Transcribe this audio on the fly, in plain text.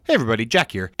Hey everybody,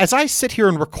 Jack here. As I sit here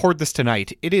and record this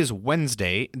tonight, it is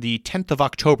Wednesday, the 10th of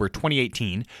October,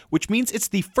 2018, which means it's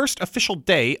the first official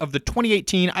day of the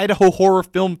 2018 Idaho Horror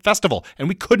Film Festival, and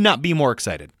we could not be more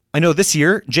excited. I know this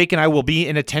year, Jake and I will be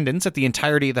in attendance at the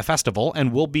entirety of the festival,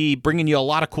 and we'll be bringing you a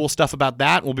lot of cool stuff about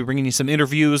that. We'll be bringing you some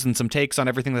interviews and some takes on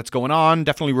everything that's going on,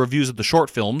 definitely reviews of the short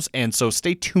films, and so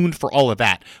stay tuned for all of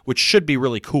that, which should be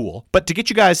really cool. But to get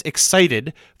you guys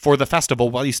excited for the festival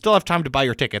while you still have time to buy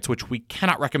your tickets, which we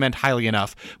cannot recommend highly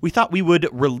enough, we thought we would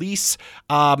release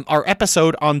our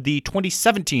episode on the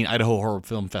 2017 Idaho Horror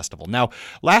Film Festival. Now,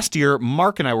 last year,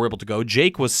 Mark and I were able to go.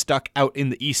 Jake was stuck out in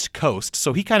the East Coast,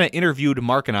 so he kind of interviewed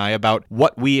Mark and I about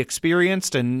what we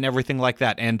experienced and everything like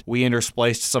that, and we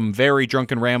interspliced some very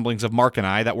drunken ramblings of Mark and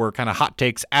I that were kind of hot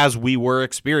takes as we were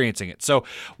experiencing it. So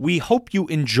we hope you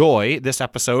enjoy this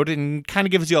episode and kind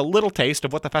of gives you a little taste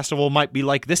of what the festival might be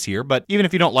like this year, but even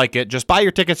if you don't like it, just buy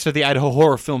your tickets to the Idaho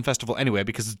Horror Film Festival anyway,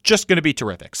 because it's just going to be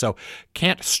terrific. So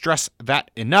can't stress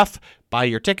that enough. Buy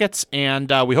your tickets,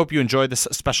 and we hope you enjoy this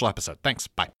special episode. Thanks.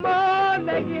 Bye.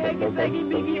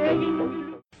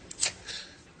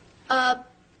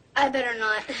 I better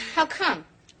not. How come?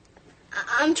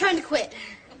 I'm trying to quit.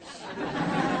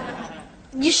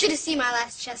 You should have seen my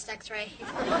last chest x-ray.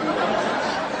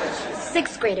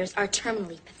 Sixth graders are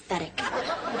terminally pathetic.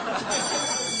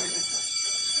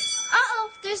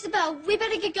 Uh-oh, there's the bell. We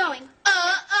better get going.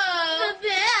 Uh-oh. The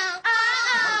bell.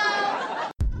 Uh-oh.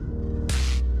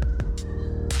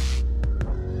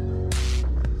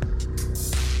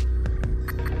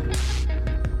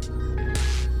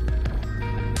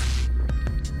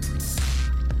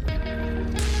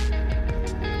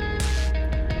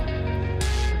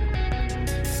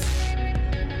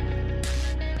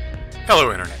 Hello,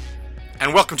 Internet,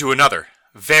 and welcome to another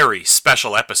very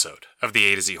special episode of the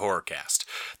A to Z Horrorcast.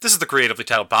 This is the creatively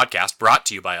titled podcast brought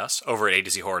to you by us over at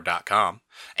atozhorror.com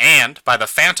and by the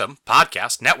Phantom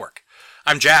Podcast Network.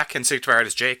 I'm Jack, and sitting to my right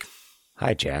is Jake.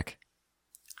 Hi, Jack.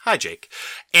 Hi, Jake.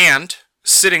 And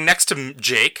sitting next to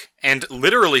Jake, and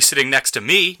literally sitting next to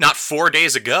me, not 4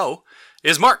 days ago,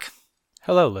 is Mark.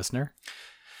 Hello, listener.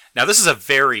 Now, this is a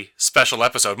very special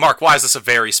episode. Mark, why is this a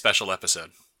very special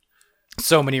episode?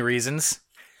 So many reasons.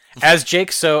 As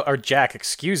Jack so eloquently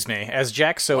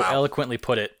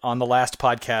put it on the last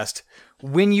podcast,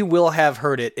 when you will have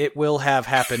heard it, it will have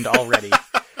happened already.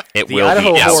 It will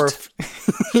Idaho be out.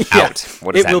 Out.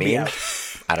 What does that mean?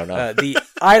 I don't know. The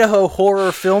Idaho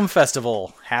Horror Film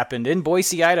Festival happened in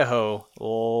Boise, Idaho,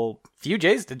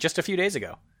 just a few days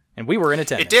ago, and we were in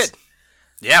attendance. It did.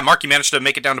 Yeah, Mark, you managed to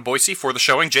make it down to Boise for the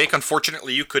showing. Jake,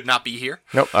 unfortunately, you could not be here.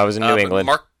 Nope, I was in New England.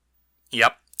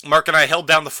 Mark and I held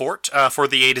down the fort for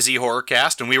the A to Z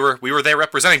Horrorcast, and we were there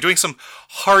representing, doing some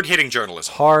hard-hitting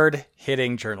journalism.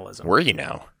 Hard-hitting journalism. Were you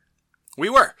now? We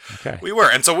were. Okay. We were.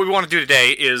 And so what we want to do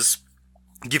today is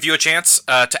give you a chance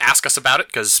to ask us about it,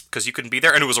 because you couldn't be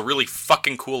there, and it was a really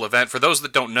fucking cool event. For those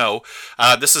that don't know,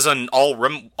 this is an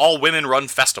all-women-run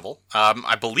festival.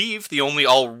 I believe the only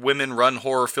all-women-run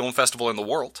horror film festival in the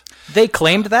world. They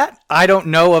claimed that. I don't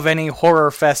know of any Horror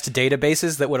Fest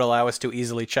databases that would allow us to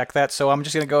easily check that, so I'm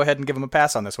just going to go ahead and give them a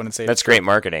pass on this one and say that's great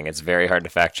marketing. It's very hard to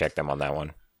fact-check them on that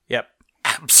one. Yep.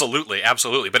 Absolutely,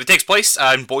 absolutely. But it takes place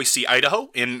in Boise,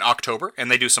 Idaho in October, and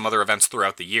they do some other events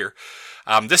throughout the year.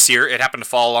 This year, it happened to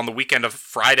fall on the weekend of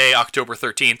Friday, October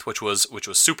 13th, which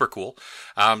was super cool.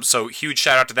 So huge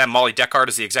shout out to them. Molly Deckard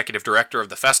is the executive director of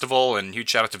the festival, and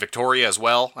huge shout out to Victoria as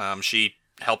well. She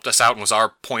helped us out and was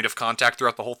our point of contact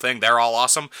throughout the whole thing. They're all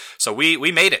awesome. So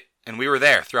we made it, and we were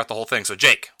there throughout the whole thing. So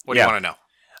Jake, what do you want to know?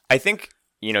 I think,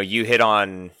 you hit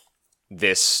on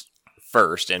this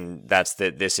first, and that's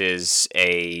that this is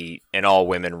an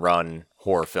all-women run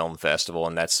horror film festival,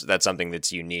 and that's something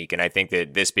that's unique. And I think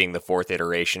that this being the fourth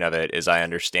iteration of it, as I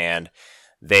understand,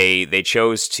 they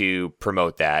chose to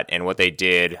promote that. And what they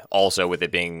did also with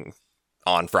it being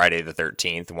on Friday the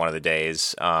 13th, one of the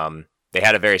days, they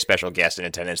had a very special guest in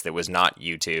attendance that was not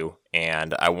you two,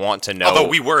 and I want to know... Although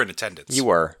we were in attendance. You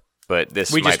were, but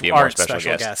this might be a more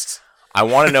special guest. I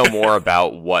want to know more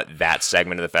about what that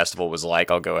segment of the festival was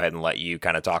like. I'll go ahead and let you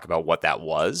kind of talk about what that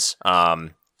was,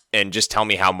 and just tell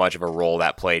me how much of a role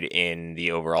that played in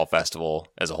the overall festival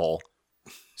as a whole.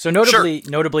 So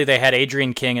notably, they had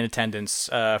Adrienne King in attendance.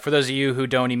 For those of you who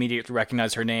don't immediately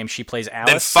recognize her name, she plays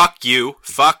Alice. Then fuck you.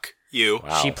 Fuck you.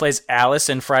 Wow. She plays Alice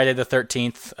in Friday the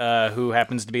 13th, who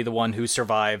happens to be the one who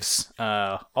survives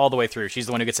all the way through. She's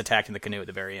the one who gets attacked in the canoe at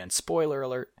the very end. Spoiler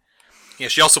alert. Yeah,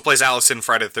 she also plays Alice in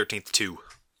Friday the 13th, too.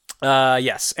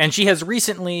 Yes, and she has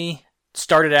recently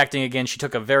started acting again. She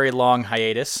took a very long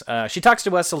hiatus. She talks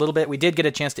to us a little bit. We did get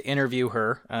a chance to interview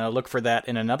her. Look for that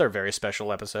in another very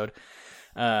special episode.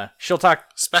 She'll talk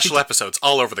Special episodes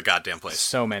all over the goddamn place.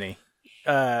 so many.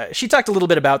 She talked a little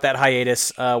bit about that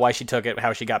hiatus, why she took it,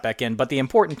 how she got back in. But the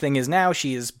important thing is now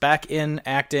she is back in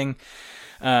acting.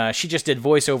 She just did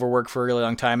voiceover work for a really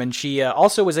long time, and she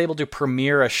also was able to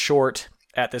premiere a short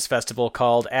at this festival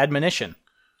called Admonition.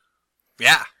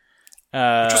 Yeah.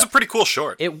 Which was a pretty cool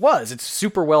short. It was. It's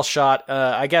super well shot.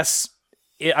 I guess,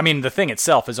 the thing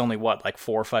itself is only, 4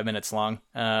 or 5 minutes long.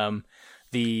 Sounds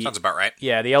about right.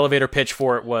 Yeah, the elevator pitch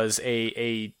for it was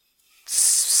a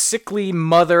sickly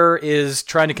mother is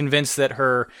trying to convince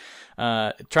her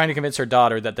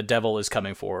daughter that the devil is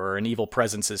coming for her, or an evil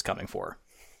presence is coming for her.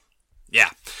 Yeah,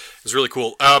 it was really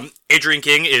cool. Adrienne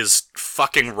King is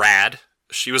fucking rad.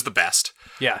 She was the best.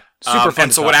 Yeah, super fun.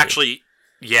 And so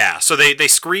so they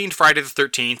screened Friday the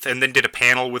 13th and then did a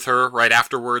panel with her right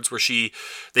afterwards where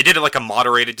they did like a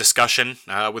moderated discussion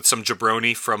with some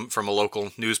jabroni from a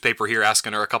local newspaper here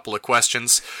asking her a couple of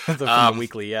questions. From the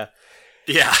weekly, yeah.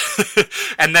 Yeah,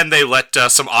 and then they let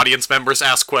some audience members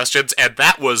ask questions, and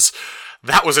that was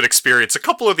an experience. A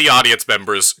couple of the audience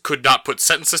members could not put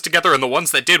sentences together, and the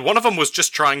ones that did, one of them was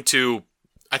just trying to,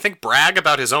 I think, brag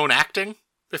about his own acting,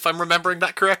 if I'm remembering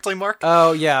that correctly, Mark.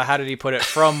 Oh, yeah, how did he put it?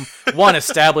 From one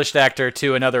established actor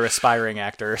to another aspiring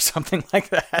actor, or something like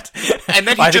that. And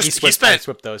then he spent,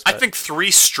 those, I think,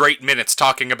 3 straight minutes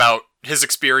talking about his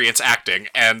experience acting,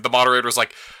 and the moderator was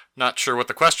like, not sure what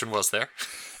the question was there.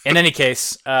 In any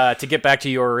case, to get back to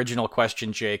your original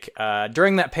question, Jake,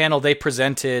 during that panel, they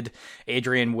presented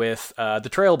Adrienne with the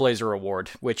Trailblazer Award,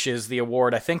 which is the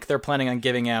award I think they're planning on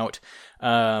giving out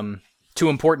to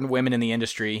important women in the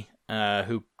industry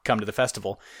who come to the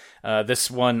festival. This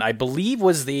one, I believe,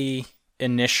 was the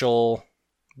initial...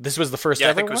 This was the first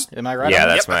ever one? Am I right? Yeah,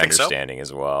 that's my understanding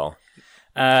as well.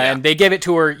 And they gave it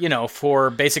to her,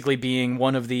 for basically being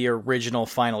one of the original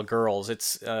final girls.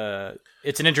 It's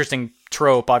an interesting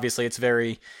trope. Obviously, it's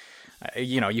very,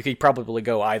 you could probably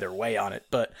go either way on it.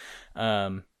 But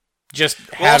just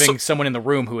having someone in the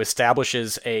room who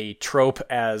establishes a trope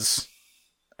as,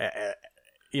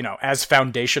 as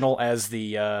foundational as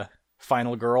the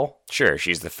final girl. Sure,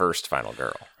 she's the first final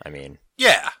girl.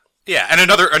 Yeah, and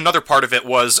another part of it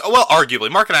was, arguably,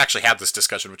 Mark and I actually had this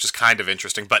discussion, which is kind of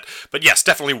interesting, but yes,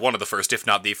 definitely one of the first, if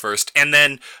not the first. And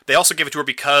then they also gave it to her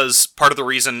because part of the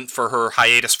reason for her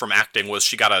hiatus from acting was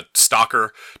she got a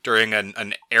stalker during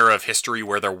an era of history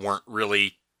where there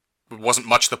wasn't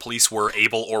much the police were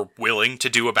able or willing to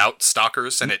do about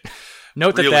stalkers, and it...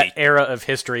 Note that era of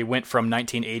history went from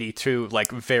 1980 to,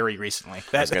 very recently.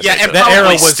 That era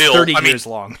was 30 years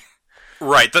long.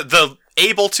 Right, the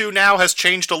able to now has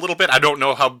changed a little bit. I don't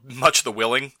know how much the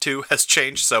willing to has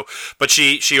changed. But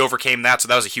she overcame that, so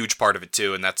that was a huge part of it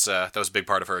too, and that was a big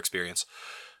part of her experience.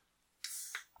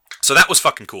 So that was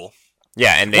fucking cool.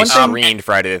 Yeah, and they screened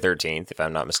Friday the 13th, if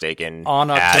I'm not mistaken,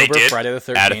 on October, Friday the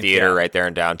 13th, at a theater right there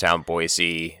in downtown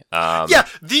Boise.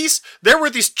 There were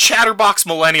these chatterbox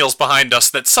millennials behind us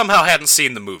that somehow hadn't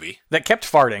seen the movie. That kept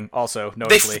farting, also,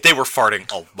 notably. They were farting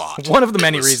a lot. One of the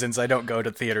many reasons I don't go to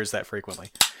theaters that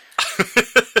frequently.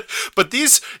 But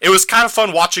it was kind of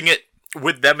fun watching it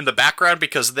with them in the background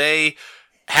because they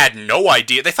had no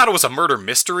idea. They thought it was a murder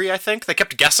mystery, I think. They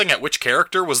kept guessing at which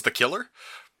character was the killer.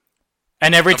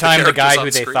 And every time the guy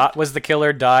who they thought was the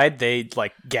killer died, they,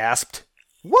 gasped,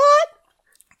 "What?"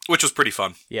 Which was pretty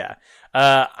fun. Yeah.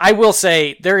 I will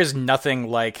say, there is nothing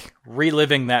like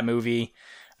reliving that movie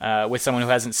with someone who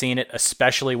hasn't seen it,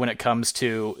 especially when it comes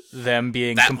to them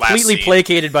being completely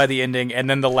placated by the ending, and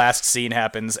then the last scene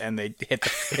happens, and they hit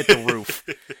the roof.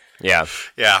 Yeah.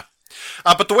 Yeah.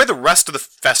 But the way the rest of the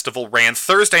festival ran,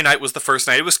 Thursday night was the first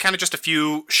night. It was kind of just a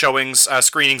few showings,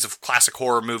 screenings of classic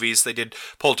horror movies. They did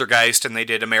Poltergeist, and they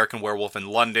did American Werewolf in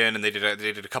London, and they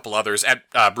did a couple others at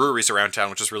breweries around town,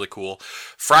 which was really cool.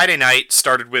 Friday night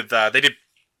started with, they did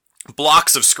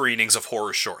blocks of screenings of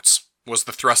horror shorts, was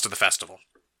the thrust of the festival.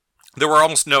 There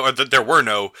were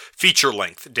no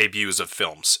feature-length debuts of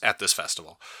films at this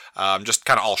festival. Just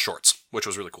kind of all shorts, which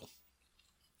was really cool.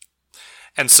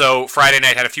 And so Friday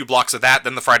night had a few blocks of that,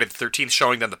 then the Friday the 13th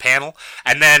showing, then the panel.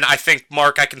 And then I think,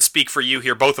 Mark, I can speak for you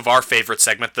here, both of our favorite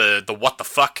segment, the What the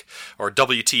Fuck, or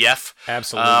WTF.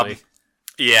 Absolutely.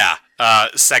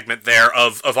 Segment there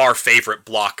of our favorite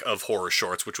block of horror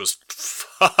shorts, which was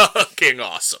fucking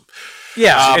awesome.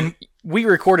 Yeah, and we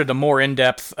recorded a more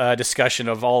in-depth discussion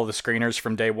of all of the screeners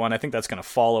from day one. I think that's going to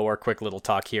follow our quick little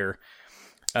talk here.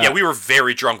 We were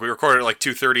very drunk. We recorded at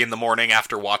 2:30 in the morning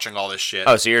after watching all this shit.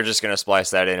 Oh, so you're just going to splice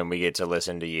that in and we get to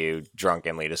listen to you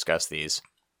drunkenly discuss these?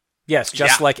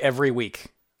 Yes, like every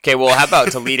week. Okay, well, how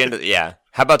about to lead into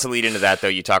that, though,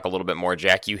 you talk a little bit more,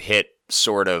 Jack. You hit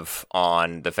sort of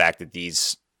on the fact that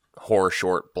these horror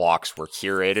short blocks were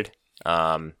curated.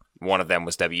 One of them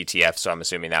was WTF, so I'm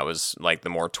assuming that was like the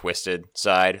more twisted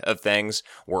side of things.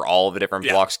 Were all of the different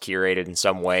blocks curated in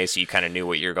some way, so you kind of knew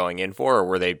what you're going in for, or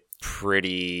were they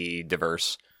pretty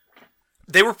diverse?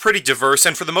 They were pretty diverse,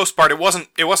 and for the most part, it wasn't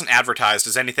advertised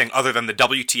as anything other than the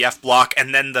WTF block,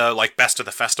 and then the like best of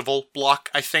the festival block.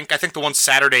 I think the ones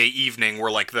Saturday evening were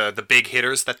like the big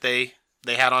hitters that they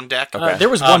had on deck. There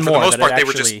was one more for the most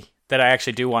part, that I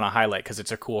actually do want to highlight because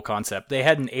it's a cool concept. They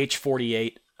had an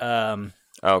H48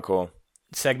 Oh, cool.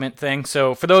 segment thing.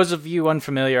 So for those of you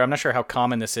unfamiliar, I'm not sure how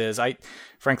common this is.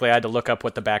 Frankly, I had to look up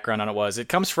what the background on it was. It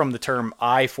comes from the term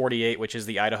I-48, which is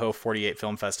the Idaho 48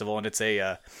 Film Festival, and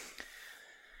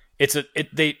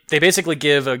they basically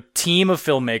give a team of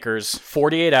filmmakers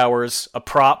 48 hours, a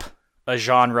prop, a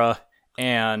genre,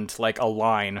 and like a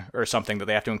line or something that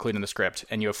they have to include in the script.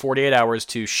 And you have 48 hours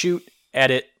to shoot,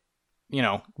 edit,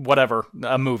 whatever,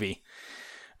 a movie,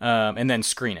 and then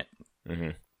screen it. Mm-hmm.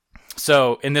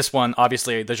 So in this one,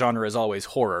 obviously the genre is always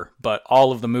horror, but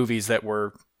all of the movies that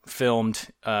were filmed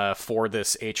for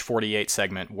this H48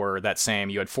 segment were that same.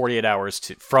 You had 48 hours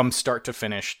from start to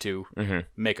finish to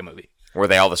make a movie. Were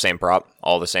they all the same prop?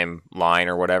 All the same line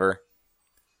or whatever?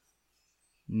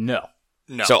 No.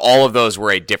 So all of those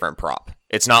were a different prop.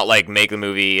 It's not like make the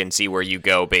movie and see where you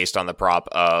go based on the prop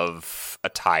of a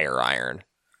tire iron.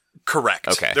 Correct.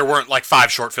 Okay. There weren't like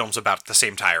 5 short films about the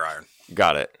same tire iron.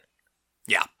 Got it.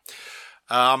 Yeah.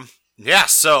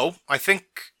 So I think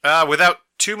without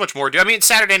too much more ado, I mean,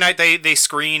 Saturday night they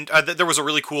screened, there was a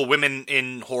really cool women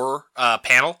in horror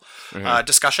panel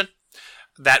discussion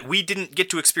that we didn't get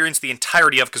to experience the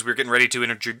entirety of because we were getting ready to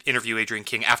interview Adrienne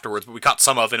King afterwards, but we caught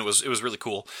some of, and it was really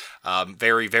cool.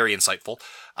 Very, very insightful.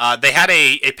 They had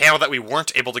a panel that we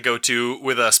weren't able to go to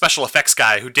with a special effects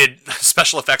guy who did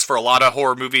special effects for a lot of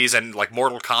horror movies and like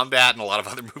Mortal Kombat and a lot of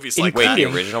other movies like that. Wait, the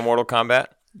original Mortal Kombat?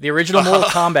 The original Mortal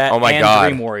Kombat and God.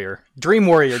 Dream Warrior. Dream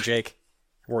Warrior, Jake.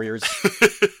 Warriors.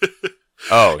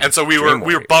 Oh, and so we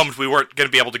were bummed we weren't going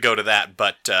to be able to go to that,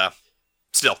 but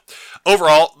still,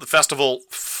 overall, the festival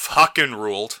fucking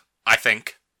ruled, I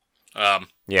think.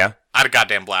 Yeah. I had a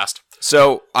goddamn blast.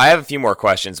 So I have a few more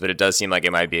questions, but it does seem like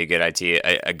it might be a good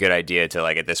idea to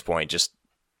like at this point just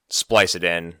splice it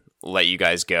in, let you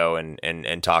guys go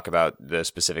and talk about the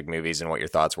specific movies and what your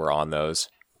thoughts were on those.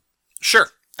 Sure,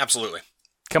 absolutely.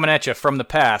 Coming at you from the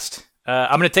past.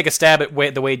 I'm going to take a stab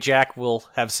at the way Jack will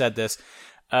have said this.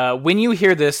 When you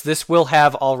hear this will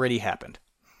have already happened.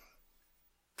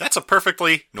 That's a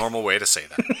perfectly normal way to say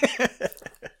that.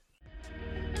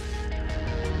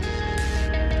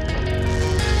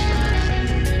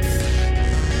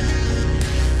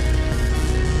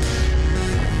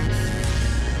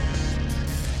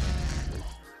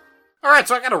 All right,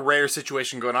 so I got a rare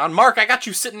situation going on. Mark, I got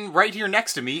you sitting right here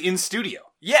next to me in studio.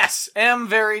 Yes, am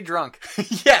very drunk.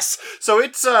 Yes, so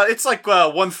it's like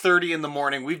 1:30 in the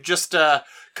morning. We've just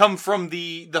come from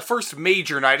the first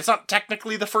major night. It's not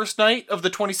technically the first night of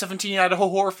the 2017 Idaho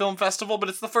Horror Film Festival, but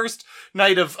it's the first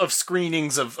night of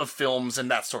screenings of films and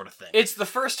that sort of thing. It's the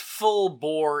first full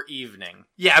bore evening.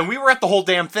 Yeah, and we were at the whole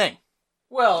damn thing.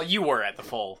 Well, you were at the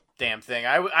full damn thing.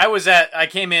 I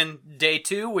came in day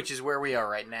 2, which is where we are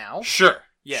right now. Sure.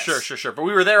 Yes. Sure. But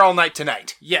we were there all night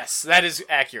tonight. Yes, that is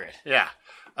accurate. Yeah.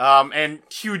 And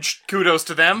huge kudos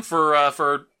to them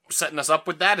for setting us up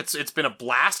with that. It's been a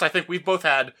blast. I think we've both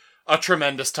had a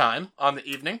tremendous time on the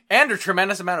evening. And a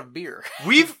tremendous amount of beer.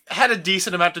 We've had a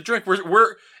decent amount to drink.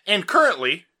 And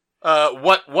currently,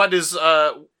 what is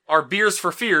our beers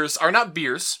for fears are not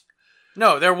beers.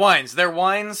 No, they're wines. They're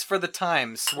wines for the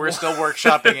times. We're still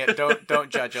workshopping it. Don't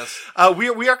judge us.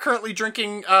 We are currently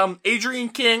drinking Adrienne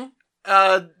King.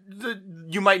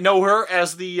 You might know her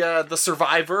as the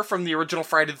survivor from the original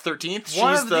Friday the 13th.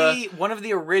 One of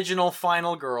the original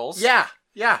final girls.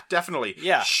 Yeah, definitely.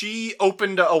 Yeah. She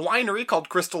opened a winery called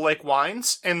Crystal Lake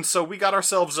Wines, and so we got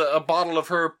ourselves a bottle of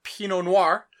her Pinot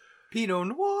Noir. Pinot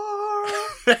Noir.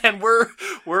 And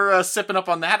we're sipping up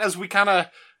on that as we kind of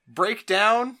break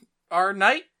down our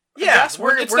night. Yeah, it's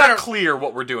not clear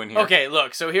what we're doing here. Okay,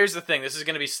 look, so here's the thing. This is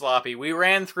going to be sloppy. We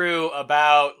ran through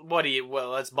about,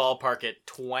 let's ballpark it,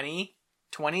 20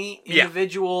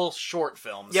 individual short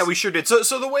films. Yeah, we sure did.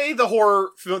 So the way the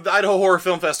Idaho Horror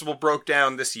Film Festival broke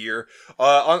down this year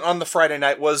on the Friday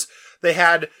night was they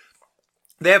have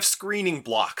screening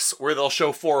blocks where they'll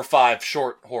show 4 or 5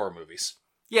 short horror movies.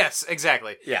 Yes,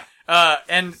 exactly. Yeah.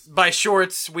 And by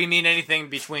shorts, we mean anything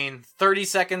between 30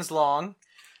 seconds long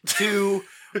to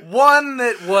one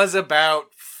that was about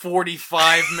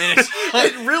 45 minutes.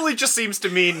 It really just seems to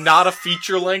me not a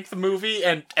feature-length movie,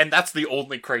 and that's the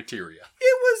only criteria.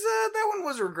 It was, that one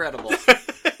was regrettable.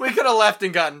 We could have left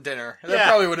and gotten dinner. That Yeah.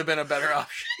 probably would have been a better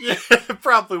option. Yeah, it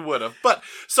probably would have. But,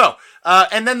 so,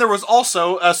 and then there was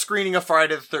also a screening of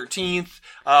Friday the 13th,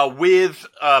 with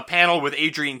a panel with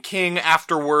Adrian King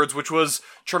afterwards, which was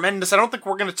tremendous. I don't think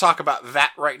we're going to talk about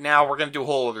that right now. We're going to do a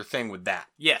whole other thing with that.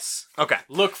 Yes. Okay.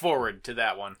 Look forward to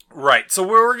that one. Right. So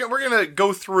we're going to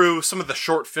go through some of the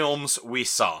short films we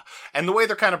saw. And the way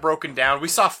they're kind of broken down, we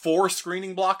saw 4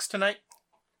 screening blocks tonight.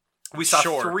 We saw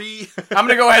Sure. 3. I'm going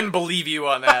to go ahead and believe you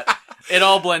on that. It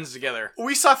all blends together.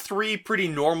 We saw 3 pretty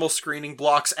normal screening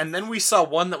blocks, and then we saw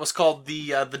one that was called the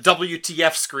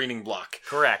WTF screening block.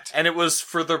 Correct. And it was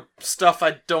for the stuff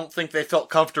I don't think they felt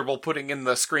comfortable putting in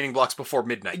the screening blocks before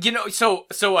midnight. You know, so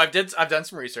I've done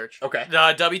some research. Okay.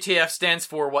 The WTF stands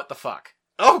for what the fuck.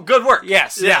 Oh, good work.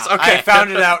 Yes. Yes. Yeah, Okay. I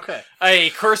found it out. Okay. A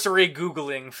cursory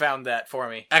Googling found that for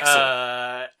me.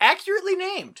 Excellent. Accurately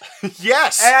named.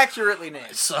 Yes. Accurately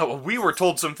named. So we were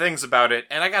told some things about it,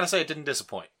 and I gotta say it didn't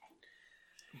disappoint.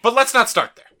 But let's not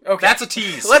start there. Okay. That's a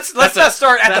tease. Let's not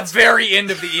start at the very end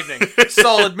of the evening.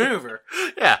 Solid mover.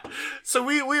 Yeah. So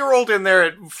we rolled in there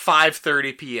at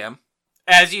 5:30 p.m.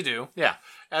 As you do. Yeah,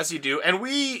 as you do. And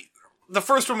the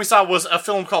first one we saw was a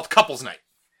film called Couples Night.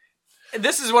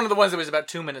 This is one of the ones that was about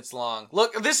 2 minutes long.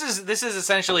 Look, this is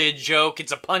essentially a joke.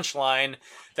 It's a punchline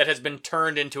that has been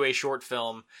turned into a short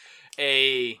film.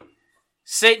 A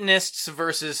Satanists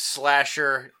versus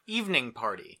slasher evening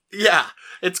party. Yeah,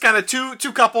 it's kind of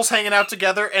two couples hanging out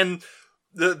together, and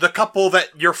the couple that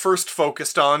you're first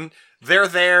focused on, they're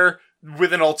there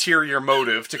with an ulterior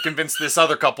motive to convince this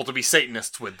other couple to be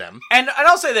Satanists with them. And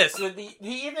I'll say this, the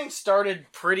evening started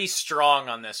pretty strong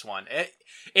on this one.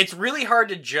 It's really hard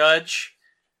to judge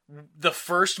the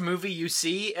first movie you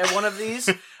see at one of these.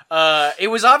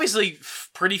 It was obviously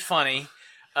pretty funny.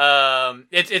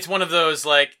 It's one of those,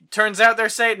 like, turns out they're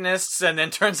Satanists, and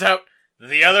then turns out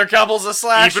the other couple's a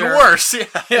slasher. Even worse,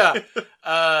 yeah.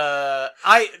 Yeah.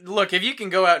 Look, if you can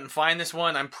go out and find this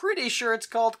one, I'm pretty sure it's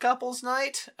called Couples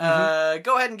Night.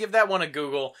 Go ahead and give that one a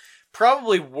Google.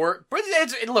 Probably work.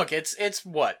 It's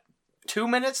what? 2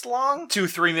 minutes long?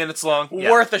 2-3 minutes long.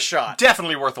 Yeah. Worth a shot.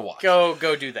 Definitely worth a watch. Go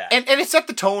do that. And it set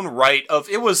the tone right of,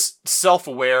 it was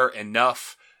self-aware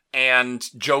enough and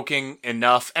joking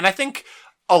enough. And I think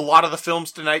a lot of the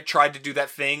films tonight tried to do that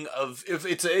thing of, if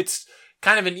it's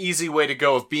kind of an easy way to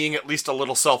go of being at least a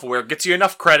little self-aware. Gets you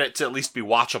enough credit to at least be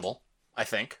watchable, I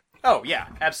think. Oh, yeah,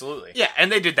 absolutely. Yeah,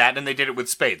 and they did that, and they did it with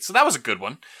spades. So that was a good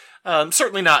one.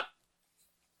 Certainly not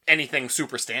anything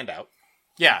super standout.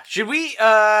 Yeah. Should we,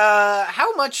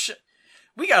 how much,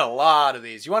 we got a lot of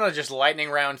these. You want to just lightning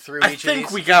round through each of these? I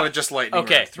think we gotta just lightning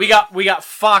Okay, round through. we got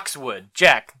Foxwood.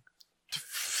 Jack,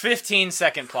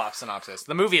 15-second plot synopsis.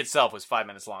 The movie itself was 5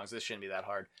 minutes long, so this shouldn't be that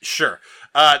hard. Sure.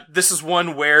 This is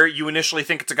one where you initially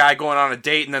think it's a guy going on a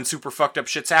date and then super fucked up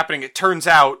shit's happening. It turns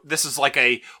out this is like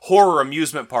a horror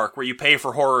amusement park where you pay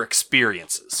for horror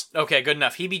experiences. Okay, good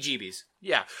enough. Heebie-jeebies.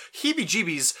 Yeah.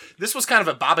 Heebie-jeebies. This was kind of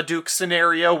a Babadook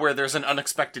scenario where there's an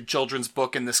unexpected children's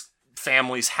book in this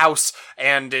family's house,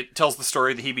 and it tells the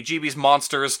story of the heebie-jeebies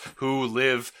monsters who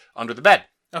live under the bed.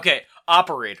 Okay,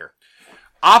 Operator.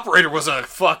 Operator was a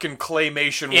fucking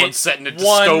claymation one set in a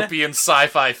dystopian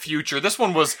sci-fi future. This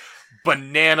one was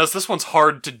bananas. This one's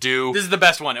hard to do. This is the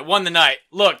best one. It won the night.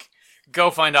 Look,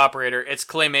 go find Operator. It's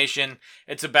claymation.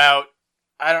 It's about,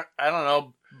 I don't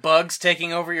know, bugs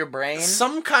taking over your brain?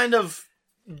 Some kind of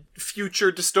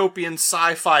future dystopian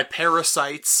sci-fi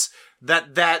parasites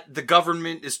that the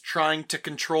government is trying to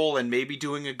control and maybe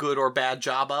doing a good or bad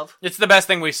job of. It's the best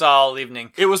thing we saw all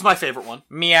evening. It was my favorite one.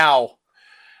 Meow.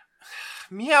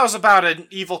 Meow's about an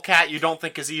evil cat you don't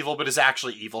think is evil, but is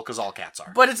actually evil, because all cats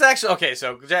are. But it's actually, okay,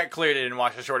 so Jack clearly didn't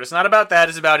watch the short. It's not about that.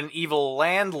 It's about an evil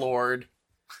landlord.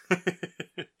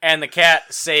 And the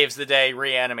cat saves the day,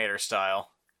 Reanimator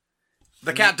style.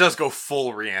 The cat does go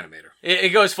full Reanimator. It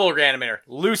goes full Reanimator.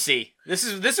 Lucy. This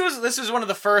was one of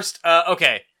the first,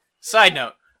 okay, side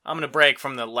note. I'm going to break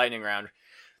from the lightning round.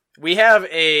 We have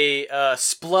a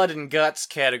Splud and Guts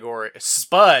category.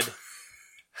 Spud.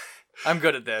 I'm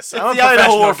good at this. I'm a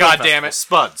professional, goddammit.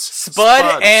 Spuds.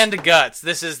 Spud and Guts.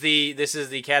 This is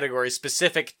the category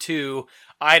specific to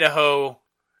Idaho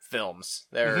films.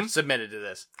 They're submitted to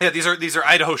this. Yeah, these are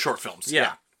Idaho short films.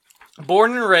 Yeah.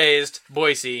 Born and raised,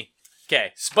 Boise.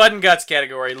 Okay, Spud and Guts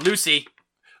category. Lucy.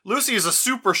 Lucy is a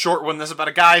super short one. That's about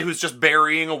a guy who's just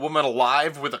burying a woman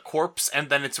alive with a corpse, and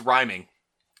then it's rhyming.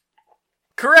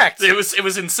 Correct. It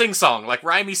was in sing-song, like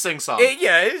rhymey sing-song.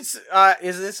 It's,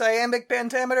 is this iambic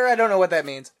pentameter? I don't know what that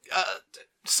means.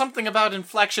 Something about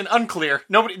inflection, unclear.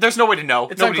 There's no way to know.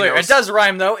 It's Nobody unclear. knows. It does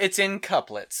rhyme, though. It's in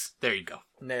couplets. There you go.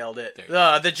 Nailed it.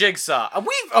 The jigsaw.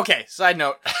 Okay, side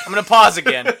note. I'm going to pause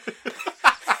again.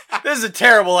 This is a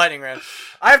terrible lightning round.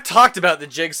 I've talked about the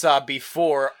Jigsaw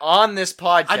before on this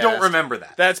podcast. I don't remember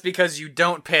that. That's because you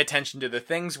don't pay attention to the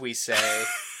things we say.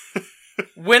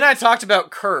 When I talked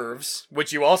about Curves,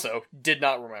 which you also did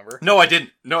not remember. No, I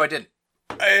didn't.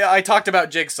 I talked about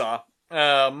Jigsaw.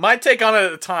 My take on it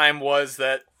at the time was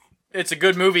that it's a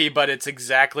good movie, but it's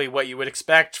exactly what you would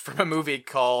expect from a movie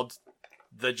called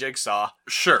The Jigsaw.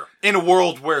 Sure. In a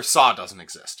world where Saw doesn't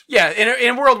exist. Yeah,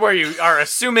 in a world where you are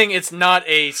assuming it's not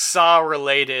a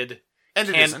Saw-related And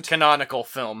it isn't. canonical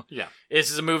film. Yeah. This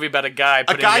is a movie about a guy A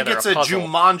putting guy together gets a a puzzle.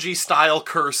 Jumanji-style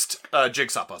cursed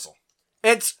jigsaw puzzle.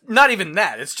 It's not even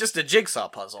that. It's just a jigsaw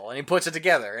puzzle, and he puts it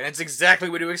together, and it's exactly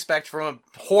what you expect from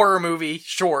a horror movie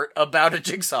short about a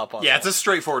jigsaw puzzle. Yeah, it's as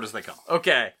straightforward as they come.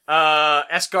 Okay,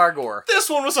 Escargot. This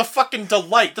one was a fucking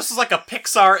delight. This is like a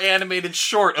Pixar animated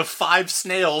short of 5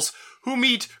 snails who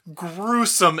meet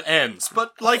gruesome ends,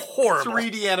 but like Horrible.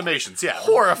 3D animations. Yeah,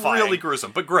 Horrifying. really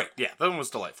gruesome, but great. Yeah, that one was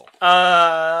delightful.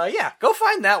 Yeah, go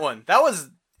find that one. That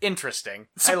was interesting.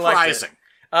 Surprising.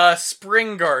 I liked it.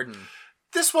 Spring Garden.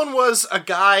 This one was a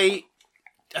guy,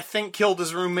 I think, killed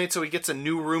his roommate, so he gets a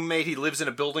new roommate. He lives in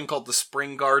a building called the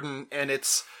Spring Garden, and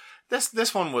it's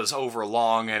this one was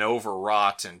overlong and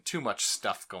overwrought and too much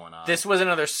stuff going on. This was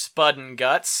another Spud and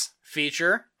Guts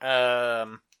feature.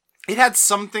 It had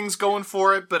some things going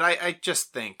for it, but I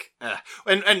just think,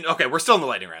 and okay, we're still in the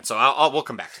lightning round, so we'll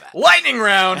come back to that. Lightning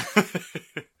round.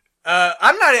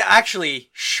 I'm not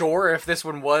actually sure if this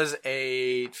one was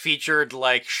a featured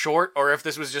like short or if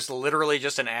this was just literally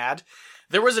just an ad.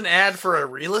 There was an ad for a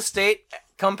real estate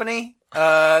company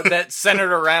that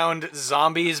centered around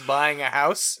zombies buying a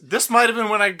house. This might have been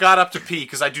when I got up to pee,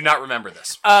 because I do not remember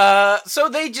this. So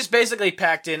they just basically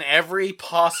packed in every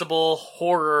possible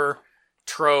horror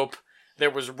trope. There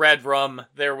was red rum,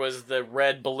 there was the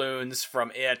red balloons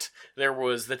from It, there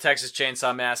was the Texas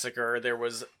Chainsaw Massacre, there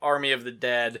was Army of the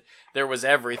Dead, there was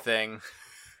everything.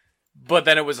 But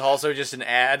then it was also just an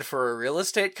ad for a real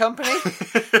estate company?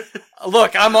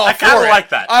 Look, I'm all for it. I kind of like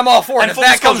that. I'm all for it. And If full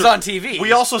that comes disclosure, on TV.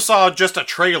 We also saw just a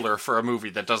trailer for a movie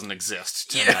that doesn't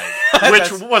exist tonight, which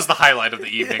was the highlight of the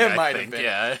evening, It I might have think. been.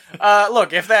 Yeah.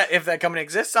 Look, if that company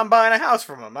exists, I'm buying a house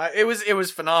from them. It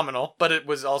was phenomenal, but it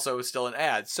was also still an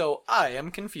ad, so I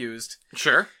am confused.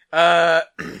 Sure.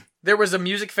 There was a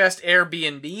Music Fest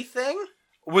Airbnb thing.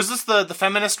 Was this the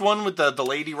feminist one with the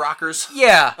lady rockers?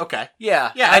 Yeah. Okay.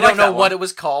 Yeah. Yeah, I I don't like know that what one. it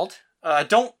was called. I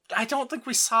don't think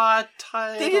we saw a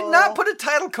title. They did not put a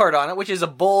title card on it, which is a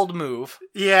bold move.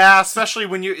 Yeah, especially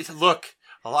when you look.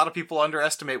 A lot of people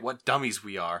underestimate what dummies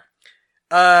we are.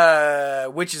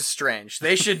 Which is strange.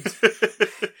 They should,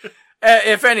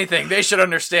 if anything, they should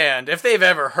understand if they've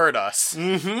ever heard us.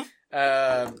 Mm-hmm.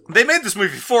 They made this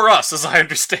movie for us, as I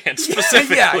understand,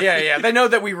 specifically. Yeah. They know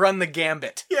that we run the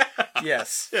gambit. Yeah.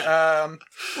 Yes. Yeah.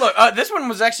 Look, this one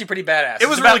was actually pretty badass. It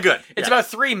was It's really about- good. It's Yeah. about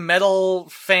 3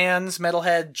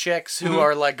 metalhead chicks who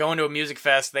are like going to a music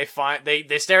fest. They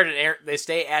stay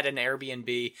at an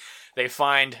Airbnb. They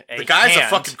find The guy's a hand.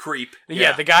 fucking creep.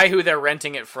 Yeah, the guy who they're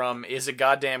renting it from is a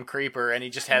goddamn creeper, and he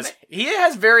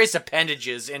has various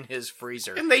appendages in his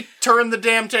freezer. And they turn the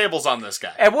damn tables on this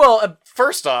guy. And well,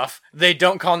 first off, they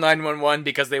don't call 911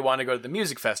 because they want to go to the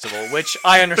music festival, which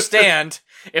I understand.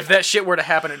 If that shit were to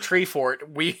happen at Treefort,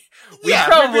 we'd Yeah,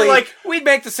 probably we'd be like, we'd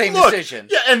make the same Look, decision.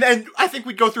 Yeah, and I think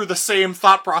we'd go through the same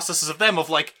thought processes of them, of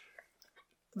like,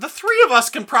 the 3 of us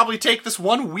can probably take this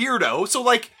one weirdo, so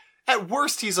like, at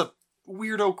worst he's a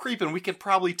weirdo creep and we can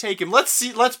probably take him. Let's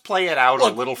play it out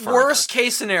Look, a little further. worst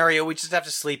case scenario, we just have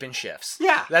to sleep in shifts.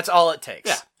 Yeah. That's all it takes.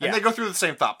 Yeah, and they go through the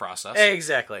same thought process.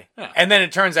 Exactly. Yeah. And then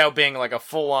it turns out being like a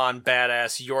full-on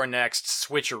badass You're Next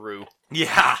switcheroo.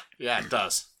 Yeah, it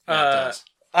does. Yeah, it does.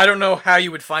 I don't know how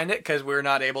you would find it because we're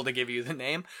not able to give you the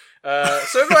name.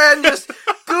 So go ahead and just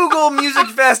Google Music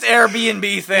Fest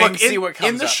Airbnb thing, Look, see what comes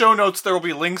in the up. show notes, there will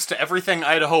be links to everything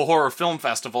Idaho Horror Film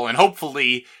Festival, and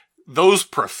hopefully those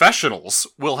professionals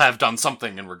will have done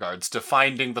something in regards to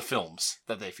finding the films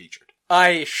that they featured.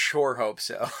 I sure hope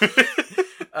so.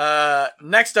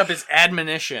 Next up is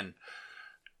Admonition.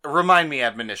 Remind me,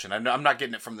 Admonition. I'm not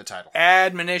getting it from the title.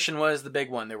 Admonition was the big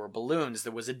one. There were balloons.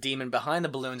 There was a demon behind the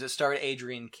balloons. It starred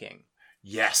Adrienne King.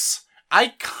 Yes.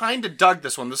 I kind of dug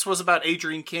this one. This was about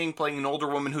Adrienne King playing an older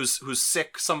woman who's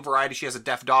sick, some variety. She has a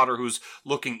deaf daughter who's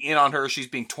looking in on her. She's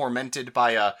being tormented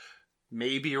by a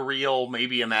maybe real,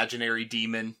 maybe imaginary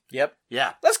demon. Yep.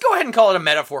 Yeah. Let's go ahead and call it a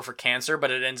metaphor for cancer,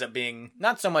 but it ends up being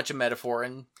not so much a metaphor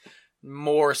and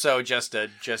more so just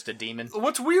a demon.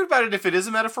 What's weird about it, if it is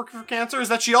a metaphor for cancer, is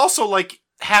that she also, like,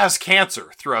 has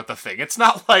cancer throughout the thing. It's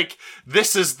not like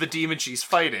this is the demon she's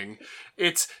fighting.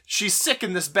 It's she's sick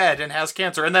in this bed and has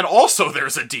cancer, and then also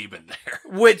there's a demon there.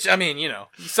 Which, I mean,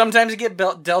 sometimes you get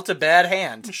dealt a bad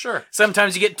hand. Sure.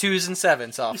 Sometimes you get 2s and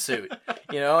 7s off suit,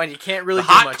 and you can't really do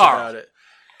hot much Carl. about it.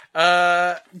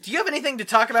 Do you have anything to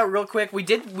talk about real quick? We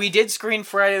did screen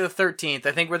Friday the 13th.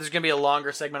 I think there's going to be a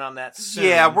longer segment on that soon.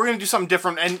 Yeah, we're going to do something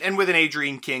different, and with an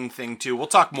Adrian King thing, too. We'll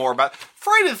talk more about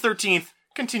Friday the 13th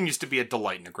continues to be a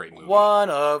delight and a great movie. One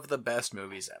of the best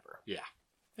movies ever. Yeah,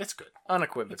 it's good.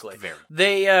 Unequivocally. It's very.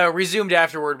 They resumed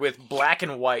afterward with Black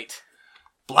and White.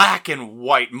 Black and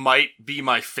White might be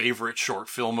my favorite short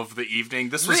film of the evening.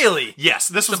 This was Really? Yes,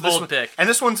 this was a bold this pick. And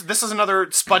this is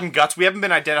another Spud and Guts. We haven't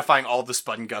been identifying all the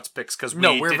Spud and Guts picks because we're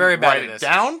didn't very bad write at it this.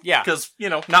 down. Yeah. Because,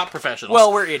 not professionals.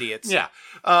 Well, we're idiots. Yeah.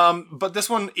 But this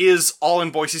one is all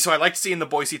in Boise, so I like seeing the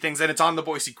Boise things, and it's on the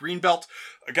Boise Greenbelt.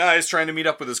 A guy is trying to meet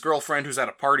up with his girlfriend who's at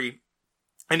a party,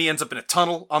 and he ends up in a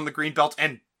tunnel on the Greenbelt,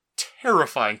 and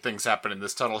terrifying things happen in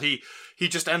this tunnel. He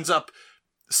just ends up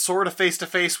sort of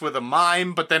face-to-face with a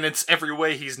mime, but then it's every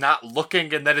way he's not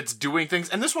looking, and then it's doing things.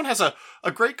 And this one has a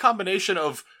great combination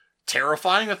of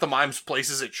terrifying that the mime's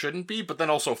places it shouldn't be, but then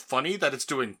also funny that it's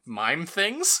doing mime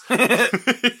things.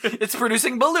 It's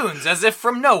producing balloons as if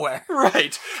from nowhere.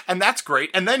 Right. And that's great.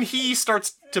 And then he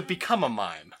starts to become a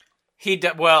mime. He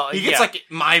gets like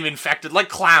mime infected, like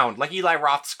clown, like Eli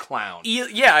Roth's clown.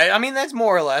 Yeah, I mean, that's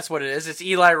more or less what it is. It's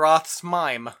Eli Roth's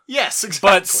mime. Yes,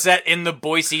 exactly. But set in the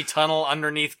Boise tunnel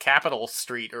underneath Capitol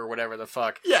Street or whatever the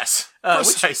fuck. Yes,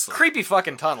 precisely. Creepy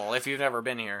fucking tunnel if you've never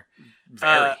been here.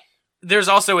 Very. There's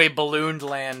also a Ballooned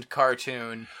Land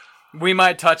cartoon. We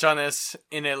might touch on this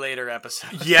in a later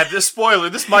episode. Yeah, this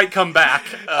might come back.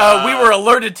 We were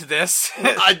alerted to this.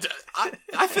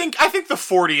 I think the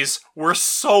 40s were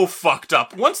so fucked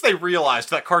up. Once they realized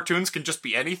that cartoons can just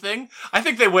be anything, I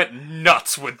think they went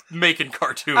nuts with making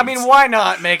cartoons. I mean, why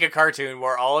not make a cartoon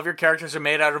where all of your characters are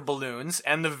made out of balloons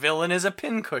and the villain is a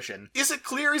pincushion? Is it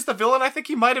clear he's the villain? I think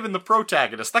he might have been the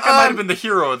protagonist. That guy might have been the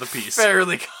hero of the piece.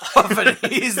 Fairly confident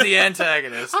he's the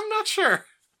antagonist. I'm not sure.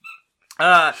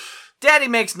 Daddy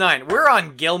Makes 9. We're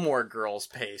on Gilmore Girls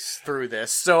pace through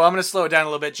this, so I'm going to slow it down a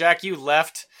little bit. Jack, you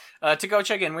left to go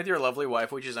check in with your lovely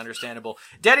wife, which is understandable.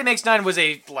 Daddy Makes 9 was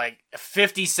a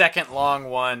 50-second long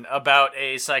one about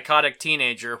a psychotic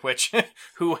teenager, which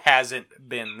who hasn't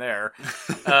been there?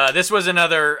 This was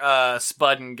another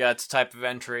Spud and Guts type of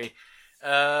entry.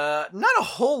 Not a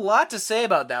whole lot to say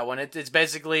about that one. It's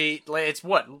basically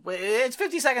it's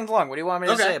 50 seconds long. What do you want me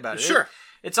to say about it? Sure.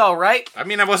 It's all right. I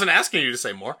mean, I wasn't asking you to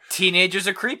say more. Teenagers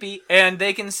are creepy, and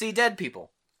they can see dead people.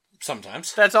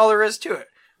 Sometimes. That's all there is to it.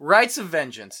 Rites of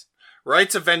Vengeance.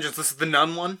 Rites of Vengeance. This is the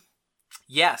nun one?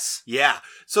 Yes. Yeah.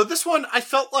 So this one, I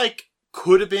felt like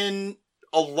could have been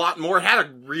a lot more. It had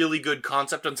a really good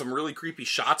concept and some really creepy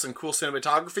shots and cool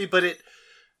cinematography, but it...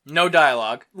 No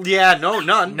dialogue. Yeah,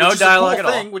 none. No dialogue at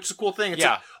all. Which is a cool thing. It's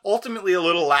ultimately a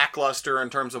little lackluster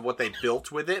in terms of what they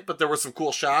built with it, but there were some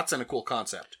cool shots and a cool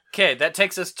concept. Okay, that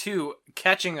takes us to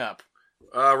Catching Up.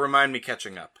 Remind me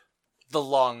Catching Up. The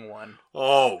long one.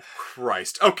 Oh,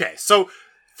 Christ. Okay, so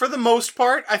for the most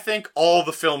part, I think all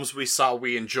the films we saw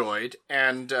we enjoyed,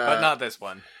 and but not this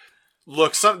one.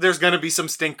 Look, there's going to be some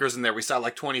stinkers in there. We saw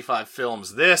like 25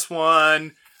 films. This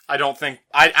one, I don't think...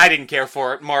 I didn't care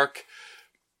for it, Mark.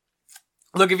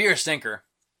 Look, if you're a stinker,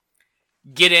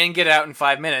 get in, get out in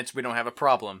 5 minutes, we don't have a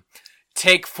problem.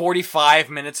 Take 45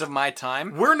 minutes of my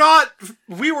time.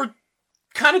 We were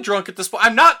kind of drunk at this point.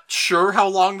 I'm not sure how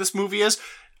long this movie is.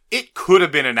 It could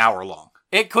have been an hour long.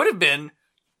 It could have been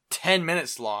 10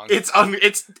 minutes long.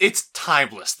 It's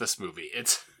timeless, this movie.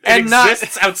 It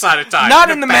exists outside of time. Not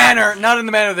in the manner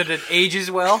that it ages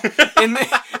well.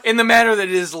 in the manner that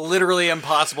it is literally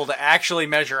impossible to actually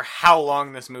measure how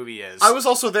long this movie is. I was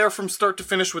also there from start to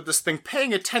finish with this thing,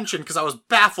 paying attention because I was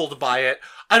baffled by it.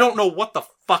 I don't know what the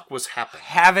fuck was happening.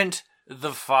 Haven't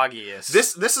the foggiest.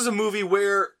 This is a movie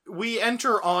where we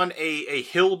enter on a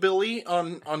hillbilly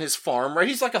on his farm, right?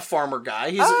 He's like a farmer guy.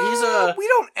 We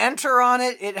don't enter on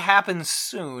it. It happens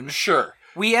soon. Sure.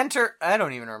 We enter... I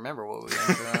don't even remember what we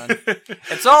enter on.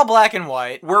 It's all black and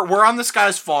white. We're on this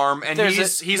guy's farm, and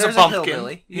he's a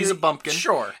bumpkin. He's a bumpkin.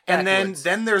 Sure. And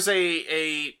then there's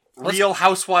a Real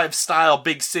Housewives style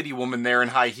big city woman there in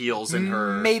high heels in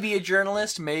her... Maybe a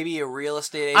journalist, maybe a real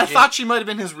estate agent. I thought she might have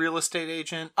been his real estate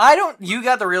agent. You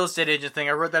got the real estate agent thing.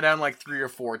 I wrote that down like 3 or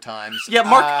 4 times. Yeah,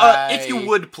 Mark, if you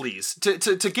would please,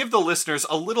 to give the listeners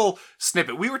a little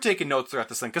snippet. We were taking notes throughout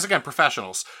this thing, because again,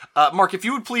 professionals. Mark, if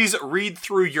you would please read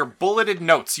through your bulleted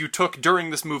notes you took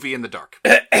during this movie in the dark.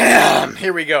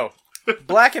 Here we go.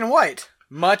 Black and white.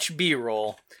 Much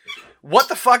B-roll. What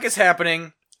the fuck is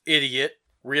happening, idiot?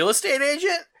 Real estate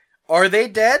agent? Are they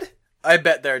dead? I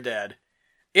bet they're dead.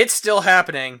 It's still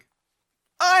happening.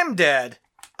 I'm dead.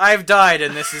 I've died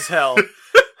and this is hell.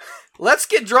 Let's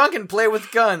get drunk and play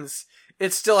with guns.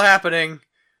 It's still happening.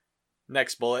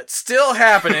 Next bullet. Still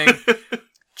happening.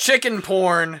 Chicken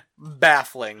porn.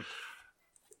 Baffling.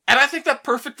 And I think that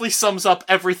perfectly sums up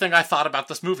everything I thought about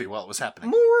this movie while it was happening.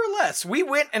 More or less. We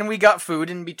went and we got food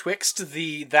in betwixt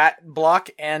that block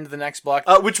and the next block.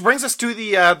 Which brings us to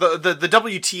the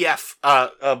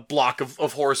WTF block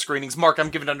of horror screenings. Mark, I'm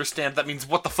given to understand that means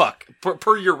what the fuck,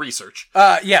 per your research.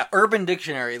 Yeah, Urban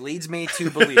Dictionary leads me to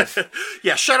believe.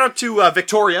 Yeah, shout out to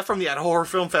Victoria from the Idaho Horror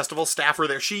Film Festival, staffer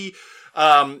there. She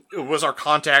was our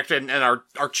contact and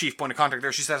our chief point of contact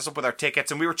there. She set us up with our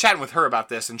tickets, and we were chatting with her about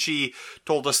this, and she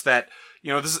told us that,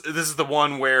 you know, this is the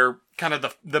one where kind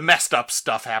of the messed up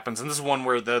stuff happens, and this is one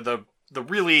where the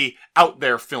really out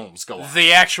there films go on.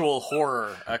 The actual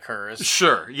horror occurs.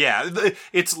 Sure, yeah.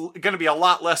 It's going to be a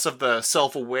lot less of the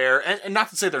self-aware, and not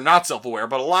to say they're not self-aware,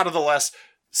 but a lot of the less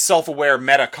self-aware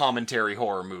meta-commentary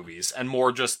horror movies, and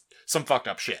more just some fucked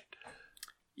up shit.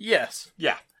 Yes.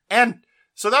 Yeah. And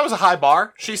so that was a high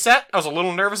bar she set. I was a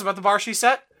little nervous about the bar she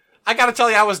set. I gotta tell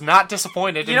you, I was not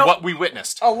disappointed in what we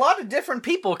witnessed. A lot of different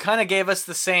people kind of gave us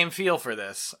the same feel for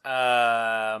this.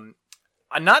 I'm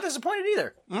not disappointed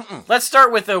either. Mm-mm. Let's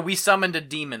start with We Summoned a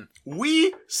Demon.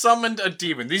 We summoned a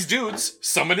demon. These dudes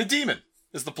summoned a demon,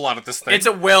 is the plot of this thing. It's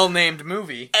a well-named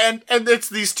movie. And it's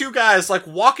these two guys, like,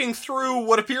 walking through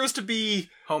what appears to be...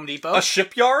 Home Depot? A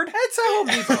shipyard? It's a Home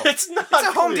Depot. It's not It's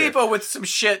a Home clear. Depot with some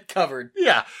shit covered.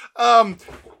 Yeah. And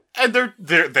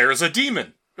there's a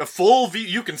demon. A full view.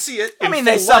 You can see it. I mean,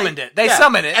 they summoned it. They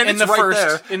summoned it and in it's the right first,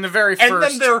 there. in the very first. And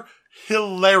then they're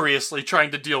hilariously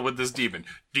trying to deal with this demon.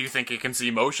 Do you think it can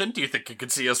see motion? Do you think it can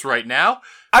see us right now?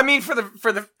 I mean,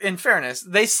 in fairness,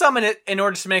 they summon it in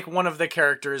order to make one of the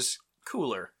characters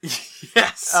cooler. Yes.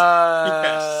 Yes.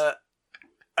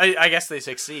 I guess they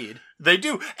succeed. They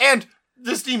do. And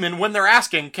this demon, when they're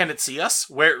asking, can it see us?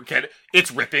 Where can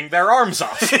it's ripping their arms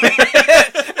off.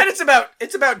 And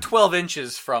it's about 12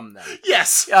 inches from them.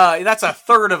 Yes. That's a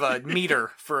third of a meter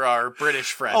for our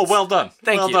British friends. Oh, well done.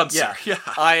 Thank well you. done, sir. Yeah.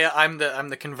 I'm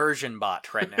the conversion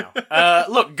bot right now.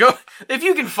 Look, go if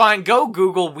you can go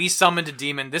Google We Summoned a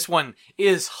Demon. This one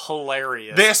is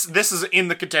hilarious. This is in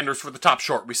the contenders for the top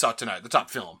short we saw tonight, the top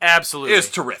film. Absolutely. It's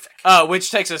terrific. Which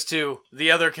takes us to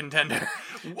the other contender.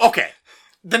 Okay.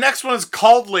 The next one is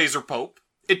called Laser Pope.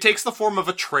 It takes the form of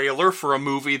a trailer for a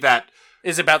movie that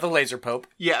is about the Laser Pope.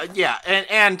 Yeah,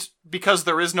 and because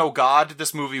there is no God,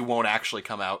 this movie won't actually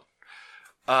come out.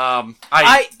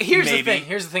 Here's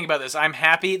the thing about this. I'm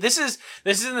happy. This is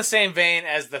in the same vein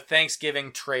as the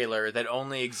Thanksgiving trailer that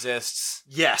only exists.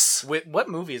 Yes. What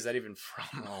movie is that even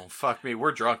from? Oh, fuck me.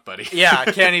 We're drunk, buddy. Yeah,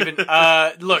 I can't even.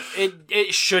 Look,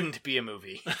 it shouldn't be a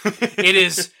movie. It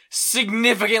is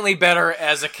significantly better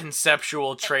as a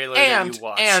conceptual trailer that you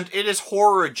watch. And it is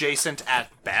horror adjacent at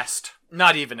best.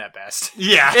 Not even at best.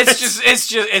 Yeah. It's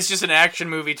just an action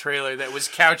movie trailer that was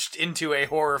couched into a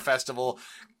horror festival.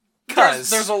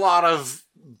 There's a lot of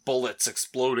bullets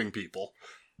exploding people.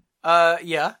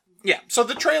 Yeah. Yeah. So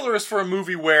the trailer is for a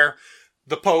movie where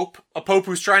a pope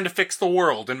who's trying to fix the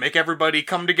world and make everybody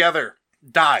come together,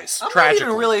 dies tragically. I'm not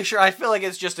even really sure. I feel like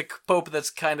it's just a pope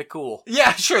that's kind of cool.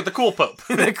 Yeah, sure, the cool pope.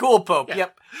 The cool pope. Yeah.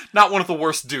 Yep. Not one of the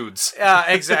worst dudes.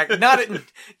 Exactly.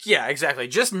 Yeah, exactly.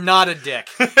 Just not a dick.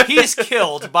 He's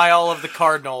killed by all of the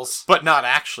cardinals, but not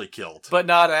actually killed.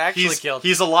 Killed.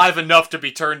 He's alive enough to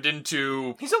be turned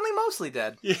into. He's only mostly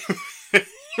dead.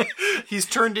 He's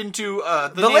turned into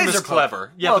the name Laser is Pope.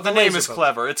 clever. Yeah, Well, but the name Laser is Pope.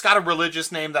 clever. It's got a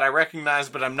religious name that I recognize,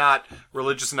 but I'm not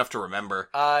religious enough to remember.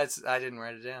 I didn't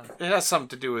write it down. It has something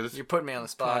to do with You're putting me on the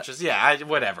spot. conscious. Yeah,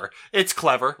 whatever. It's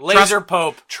clever. Laser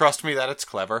Pope. Trust me that it's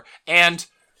clever, and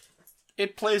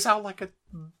it plays out like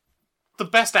the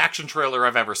best action trailer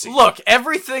I've ever seen. Look,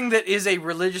 everything that is a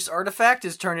religious artifact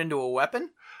is turned into a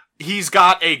weapon. He's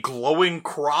got a glowing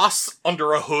cross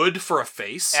under a hood for a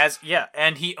face.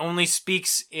 And he only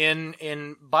speaks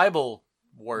in Bible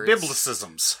words.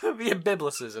 Biblicisms. Yeah,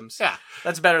 biblicisms. Yeah.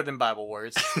 That's better than Bible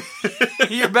words.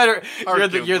 You're better. You're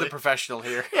the Arguably. professional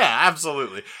here. Yeah,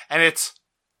 absolutely. And it's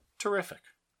terrific.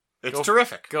 It's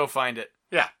terrific. Go find it.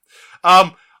 Yeah.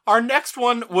 Our next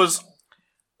one was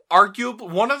arguably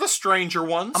one of the stranger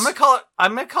ones. I'm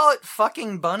gonna call it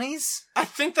fucking bunnies. I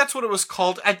think that's what it was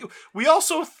called. We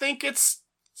also think it's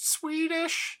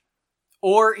Swedish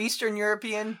Or Eastern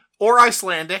European. or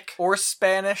Icelandic. Or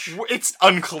Spanish. It's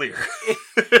unclear.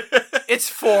 It's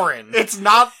foreign. It's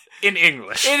not in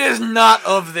English. It is not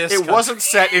of this country. wasn't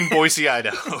set in Boise,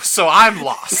 Idaho, so I'm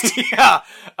lost. Yeah.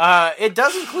 It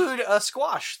does include a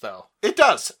squash, though. It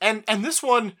does. And this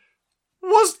one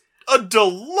was a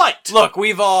delight. Look,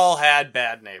 we've all had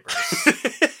bad neighbors.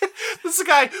 This is a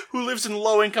guy who lives in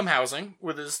low-income housing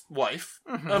with his wife,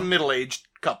 a middle-aged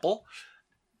couple.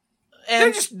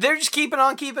 And They're just keeping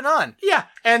on. yeah,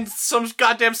 and some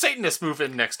goddamn Satanists move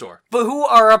in next door. But who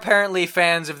are apparently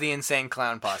fans of the Insane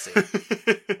Clown Posse.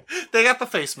 They got the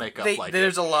face makeup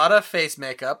There's a lot of face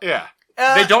makeup. Yeah.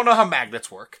 They don't know how magnets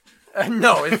work.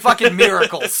 No, it's fucking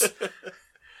miracles.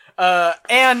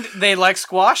 And they like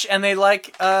squash, and they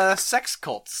like sex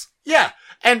cults. Yeah,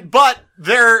 but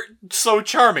they're so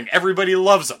charming. Everybody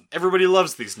loves them. Everybody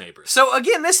loves these neighbors. So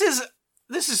again, this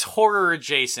is horror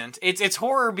adjacent. It's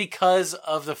horror because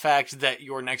of the fact that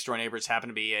your next door neighbors happen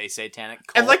to be a satanic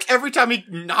cult. And like every time he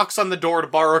knocks on the door to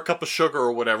borrow a cup of sugar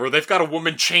or whatever, they've got a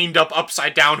woman chained up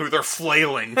upside down who they're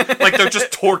flailing. Like they're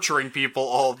just torturing people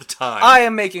all the time. I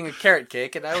am making a carrot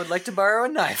cake, and I would like to borrow a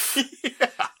knife. Yeah.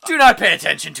 Do not pay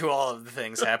attention to all of the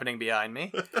things happening behind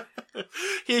me.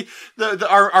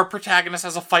 Our protagonist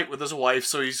has a fight with his wife,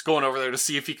 so he's going over there to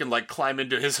see if he can like climb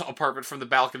into his apartment from the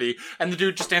balcony, and the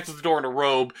dude just answers the door in a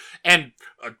robe and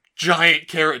a giant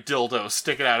carrot dildo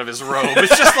sticking out of his robe.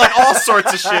 It's just like all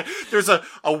sorts of shit. There's a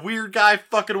weird guy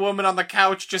fucking a woman on the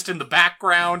couch just in the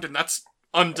background, and that's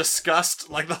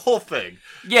undiscussed, like the whole thing.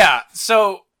 Yeah,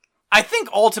 so I think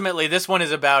ultimately this one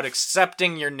is about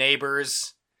accepting your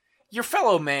neighbors, your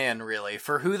fellow man, really,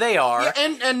 for who they are.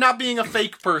 Yeah, and not being a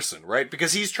fake person, right?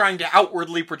 Because he's trying to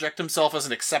outwardly project himself as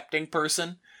an accepting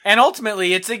person. And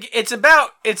ultimately, it's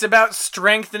about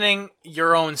strengthening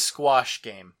your own squash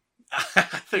game. I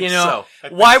think You know, so.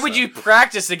 why would you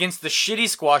practice against the shitty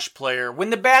squash player when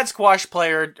the bad squash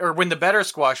player, or when the better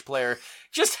squash player,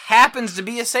 just happens to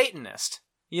be a Satanist?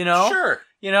 You know? Sure.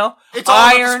 You know? It's all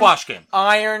about the squash game.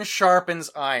 Iron sharpens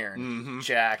iron,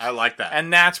 Jack. I like that.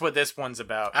 And that's what this one's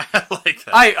about. I like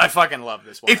that. I fucking love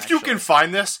this one. If you can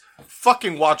find this,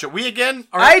 fucking watch it. We again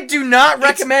are... I do not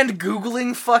recommend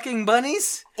Googling fucking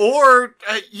bunnies. Or,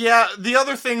 the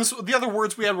other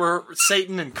words we had were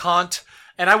Satan and Kant,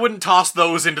 and I wouldn't toss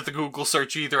those into the Google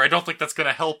search either. I don't think that's going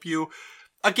to help you.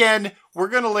 Again, we're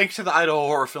going to link to the Idaho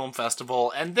Horror Film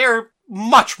Festival, and they're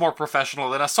much more professional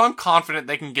than us, so I'm confident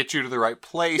they can get you to the right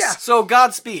place. Yeah, so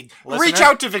Godspeed, listener. Reach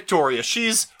out to Victoria.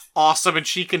 She's awesome, and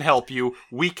she can help you.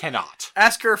 We cannot.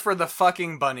 Ask her for the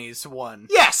fucking bunnies one.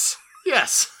 Yes.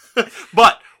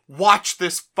 But watch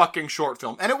this fucking short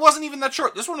film. And it wasn't even that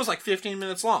short. This one was like 15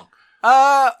 minutes long.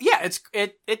 Yeah,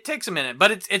 it takes a minute,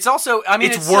 but it's also, I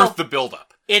mean, it's worth the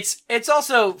build-up. It's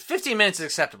also 15 minutes is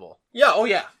acceptable. Yeah, oh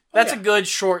yeah. That's a good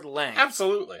short length.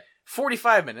 Absolutely.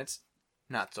 45 minutes,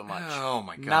 not so much. Oh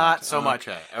my god. Not so much.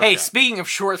 Okay. Hey, speaking of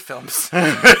short films,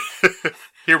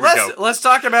 Here we go. let's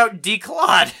talk about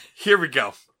Declawed. Here we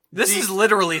go. This is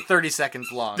literally 30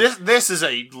 seconds long. This is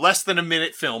a less than a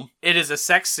minute film. It is a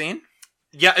sex scene.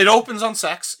 Yeah, it opens on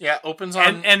sex. Yeah, opens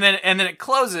on and then it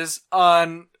closes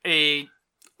on a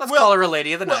call her a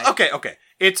lady of the night. Okay.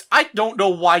 I don't know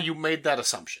why you made that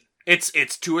assumption.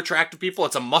 It's two attractive people.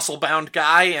 It's a muscle-bound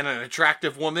guy and an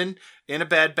attractive woman in a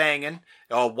bed banging.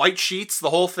 White sheets, the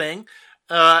whole thing.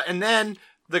 And then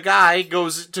the guy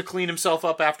goes to clean himself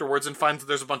up afterwards and finds that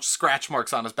there's a bunch of scratch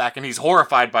marks on his back, and he's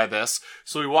horrified by this.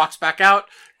 So he walks back out,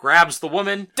 grabs the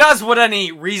woman. Does what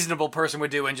any reasonable person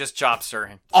would do and just chops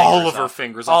her all of her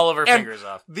fingers off. All of her fingers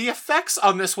off. The effects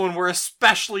on this one were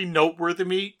especially noteworthy to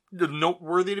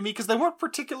me because they weren't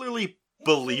particularly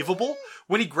believable.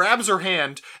 When he grabs her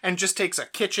hand and just takes a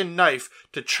kitchen knife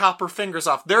to chop her fingers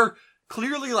off, they're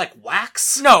clearly like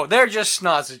wax. No, they're just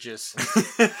snossages.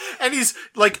 And he's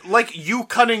like you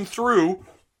cutting through,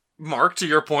 Mark, to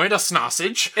your point, a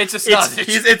snossage. It's a snossage.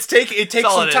 It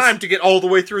takes some time to get all the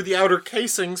way through the outer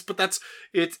casings, but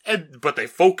but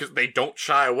they don't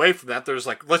shy away from that. There's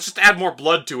like, let's just add more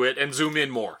blood to it and zoom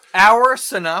in more. Our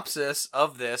synopsis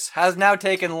of this has now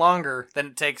taken longer than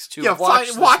it takes to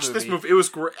watch this movie. It was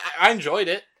great. I enjoyed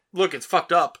it. Look, it's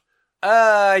fucked up.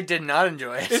 I did not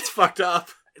enjoy it. It's fucked up.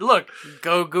 Look,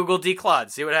 go Google Declawed,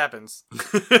 see what happens.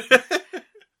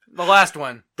 The last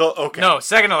one. No,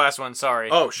 second to last one, sorry.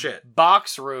 Oh, shit.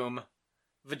 Box room,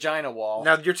 vagina wall.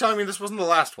 Now, you're telling me this wasn't the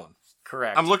last one?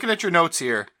 Correct. I'm looking at your notes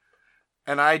here,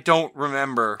 and I don't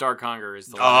remember. Dark Hunger is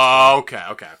the last.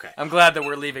 Oh, okay. I'm glad that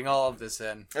we're leaving all of this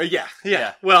in.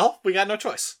 Yeah. Well, we got no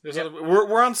choice.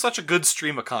 We're on such a good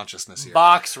stream of consciousness here.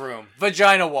 Box Room.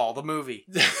 Vagina Wall, the movie.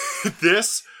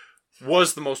 This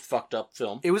was the most fucked up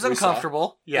film. It was we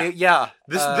uncomfortable. saw. Yeah.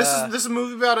 This is a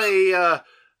movie about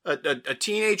a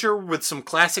teenager with some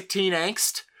classic teen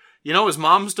angst. You know, his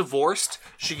mom's divorced.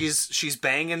 She's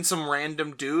banging some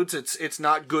random dudes. It's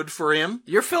not good for him.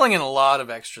 You're filling in a lot of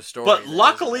extra stories. But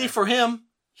luckily for him,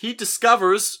 he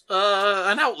discovers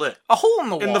an outlet. A hole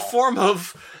in the wall. In the form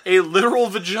of a literal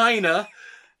vagina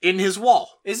in his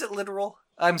wall. Is it literal?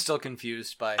 I'm still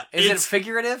confused by it. Is it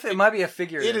figurative? It might be a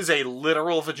figurative. It is a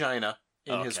literal vagina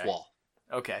in his wall.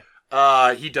 Okay.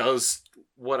 He does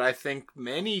what I think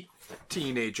many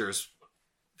teenage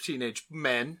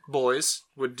men, boys,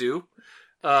 would do.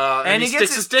 And he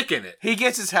sticks his dick in it. He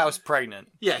gets his house pregnant.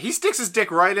 Yeah, he sticks his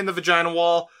dick right in the vagina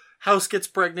wall. House gets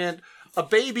pregnant. A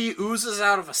baby oozes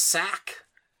out of a sack.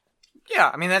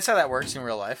 Yeah, I mean, that's how that works in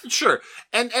real life. Sure.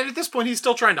 And at this point, he's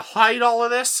still trying to hide all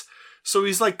of this. So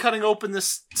he's like cutting open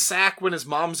this sack when his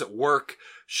mom's at work.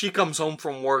 She comes home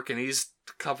from work and he's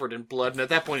covered in blood. And at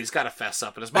that point, he's got to fess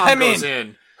up. And his mom goes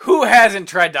in. Who hasn't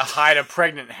tried to hide a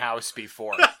pregnant house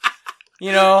before?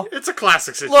 You know? It's a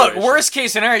classic situation. Look, worst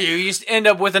case scenario, you just end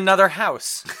up with another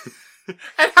house.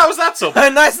 And how's that so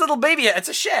bad? A nice little baby. It's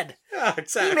a shed. Yeah,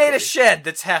 exactly. He made a shed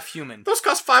that's half human. Those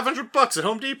cost $500 at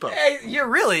Home Depot. Hey, you're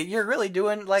really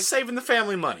doing like saving the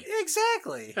family money.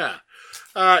 Exactly. Yeah.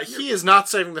 He is not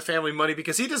saving the family money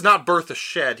because he does not birth a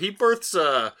shed. He births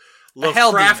a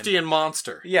Lovecraftian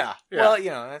monster. Yeah. Well,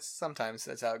 you know, sometimes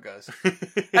that's how it goes.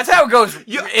 That's how it goes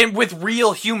with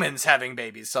real humans having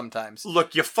babies sometimes.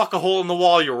 Look, you fuck a hole in the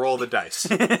wall, you roll the dice.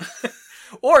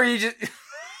 Or you just...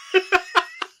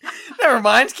 Never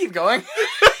mind, keep going.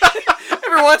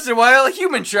 Every once in a while, a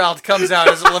human child comes out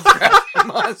as a Lovecraftian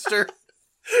monster.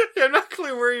 Yeah, I'm not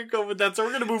clear where you go with that, so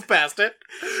we're going to move past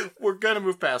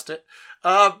it.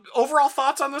 Overall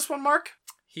thoughts on this one, Mark?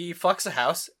 He fucks a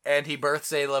house, and he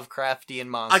births a Lovecraftian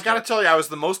monster. I gotta tell you, I was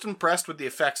the most impressed with the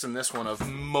effects in this one of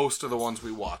most of the ones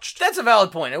we watched. That's a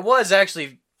valid point. It was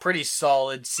actually pretty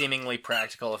solid, seemingly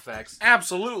practical effects.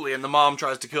 Absolutely, and the mom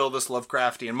tries to kill this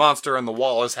Lovecraftian monster, and the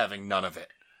wall is having none of it.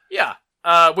 Yeah,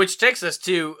 which takes us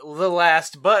to the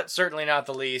last, but certainly not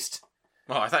the least.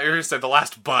 Oh, I thought you were going to say the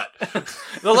last but.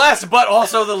 The last, but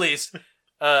also the least.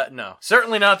 No,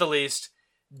 certainly not the least.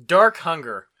 Dark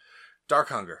Hunger. Dark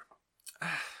Hunger.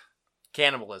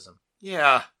 Cannibalism.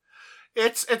 Yeah.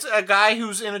 It's a guy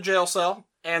who's in a jail cell,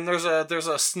 and there's a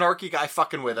snarky guy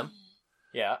fucking with him.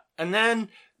 Yeah. And then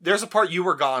there's a part you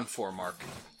were gone for, Mark.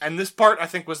 And this part, I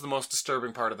think, was the most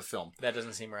disturbing part of the film. That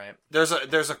doesn't seem right. There's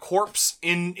a corpse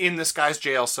in this guy's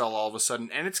jail cell all of a sudden,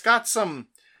 and it's got some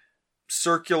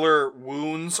circular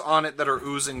wounds on it that are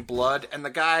oozing blood, and the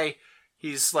guy,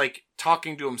 he's like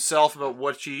talking to himself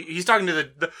about he's talking to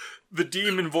the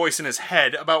demon voice in his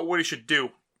head about what he should do.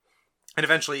 And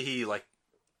eventually he like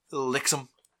licks him.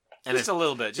 And just a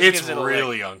little bit. It's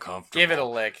really uncomfortable. Give it a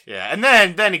lick. Yeah, and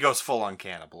then he goes full on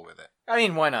cannibal with it. I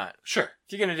mean, why not? Sure.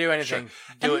 If you're going to do anything,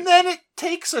 do it. And then it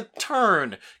takes a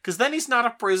turn. Because then he's not a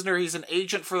prisoner, he's an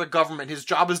agent for the government. His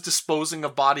job is disposing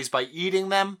of bodies by eating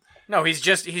them. No, he's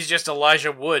just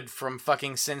Elijah Wood from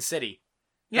fucking Sin City.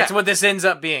 Yeah. That's what this ends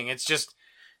up being. It's just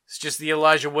the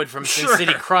Elijah Wood from Sin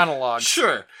City chronologue.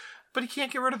 Sure. But he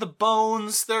can't get rid of the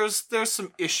bones. There's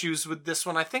some issues with this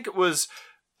one. I think it was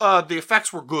the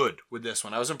effects were good with this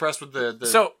one. I was impressed with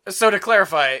the So to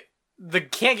clarify, the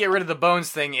can't get rid of the bones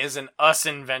thing is an us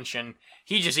invention.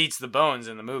 He just eats the bones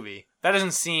in the movie. That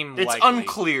doesn't seem It's likely.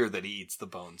 unclear that he eats the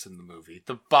bones in the movie.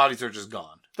 The bodies are just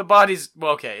gone. The bodies,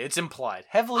 well, okay, it's implied.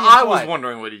 Heavily implied. I was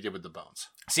wondering what he did with the bones.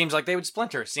 Seems like they would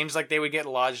splinter. Seems like they would get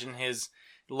lodged in his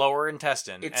lower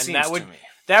intestine. It seems to me.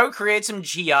 That would create some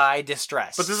GI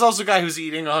distress. But there's also a guy who's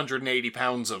eating 180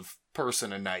 pounds of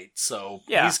person a night, so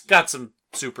he's got some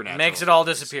supernatural. Makes it all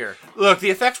disappear. Look, the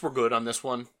effects were good on this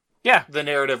one. Yeah. The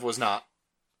narrative was not.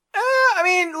 I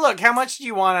mean, look, how much do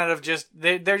you want out of just...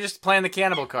 They're just playing the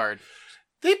cannibal card.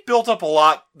 They built up a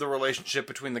lot the relationship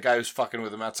between the guy who's fucking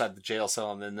with him outside the jail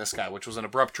cell and then this guy, which was an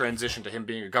abrupt transition to him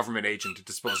being a government agent to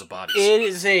dispose of bodies. It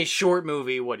is a short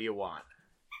movie. What do you want?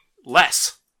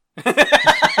 Less.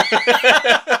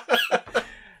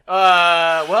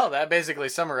 Well, that basically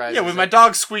summarizes. Yeah, with my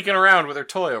dog squeaking around with her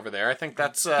toy over there. I think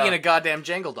that's being a goddamn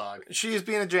jangle dog. She is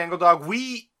being a jangle dog.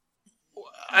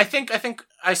 I think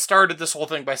I started this whole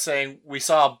thing by saying we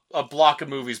saw a block of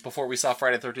movies before we saw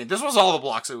Friday the 13th. This was all the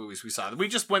blocks of movies we saw. We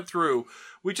just went through.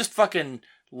 We just fucking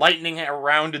lightning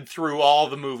rounded through all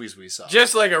the movies we saw.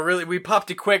 Just like we popped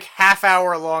a quick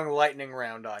half-hour-long lightning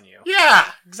round on you. Yeah,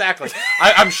 exactly.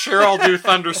 I'm sure I'll do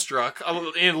Thunderstruck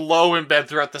in low in bed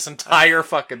throughout this entire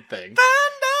fucking thing.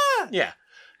 Thunder! Yeah.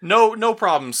 No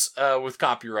problems with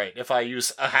copyright if I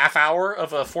use a half hour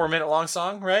of a 4-minute long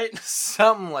song, right?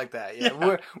 Something like that, yeah.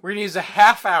 We're going to use a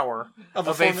half hour of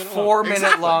a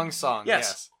 4-minute long song.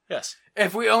 Yes.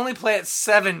 If we only play it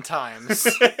 7 times,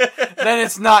 then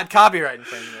it's not copyright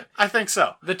infringement. I think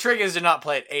so. The trick is to not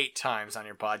play it 8 times on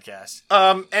your podcast.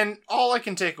 And all I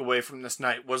can take away from this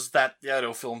night was that the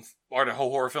Idaho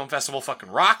Horror Film Festival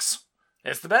fucking rocks.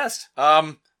 It's the best.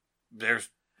 There's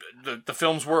the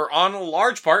films were on a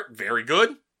large part very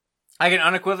good. I can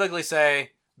unequivocally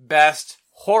say best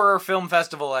horror film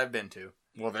festival I've been to.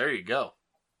 Well, there you go.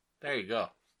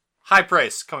 High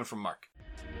praise coming from Mark.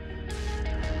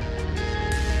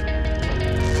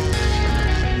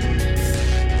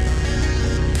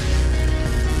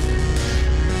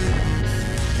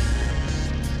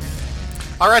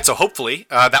 All right, so hopefully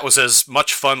that was as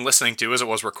much fun listening to as it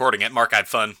was recording it. Mark, I had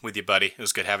fun with you, buddy. It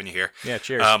was good having you here. Yeah,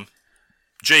 cheers.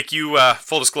 Jake, you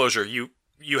full disclosure, you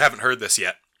haven't heard this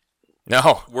yet.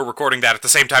 No. We're recording that at the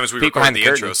same time as we Peek record behind the the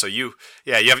intro, curtain. so you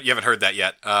haven't heard that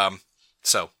yet.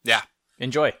 So yeah,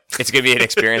 Enjoy. It's going to be an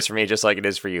experience for me just like it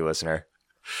is for you, listener.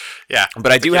 yeah.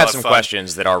 But I do You'll have some fun.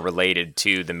 questions that are related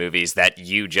to the movies that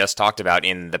you just talked about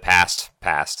in the past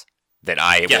that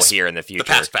I will hear in the future.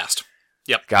 The past.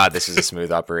 Yep. God, this is a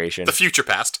smooth operation. The future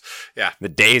past. Yeah. The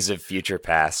days of future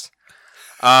past.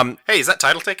 Hey, is that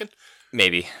title taken?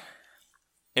 Maybe.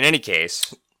 In any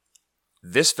case,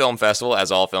 this film festival,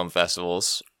 as all film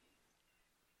festivals,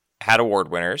 had award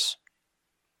winners.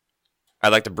 I'd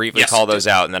like to briefly call those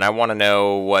out, and then I want to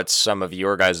know what some of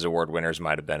your guys' award winners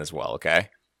might have been as well, okay?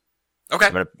 Okay.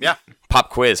 I'm gonna Yeah.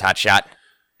 pop quiz, hot shot.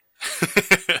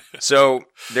 So,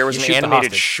 there was You an shoot the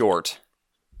animated hostage. short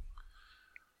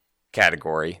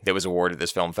category that was awarded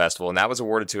this film festival, and that was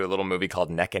awarded to a little movie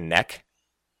called Neck and Neck.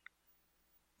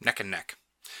 Neck and neck.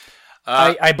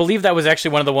 I believe that was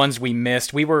actually one of the ones we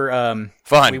missed. We were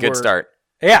Fun, we good were- start.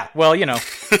 Yeah, well,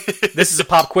 this is a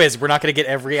pop quiz. We're not going to get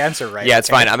every answer right. Yeah, it's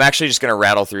okay? fine. I'm actually just going to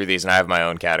rattle through these, and I have my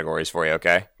own categories for you,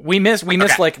 okay? We missed Okay.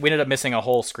 we ended up missing a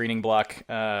whole screening block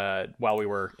while we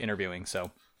were interviewing.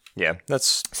 So Yeah,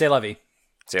 that's c'est la vie.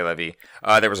 say la vie.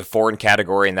 There was a foreign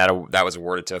category, and that was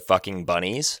awarded to Fucking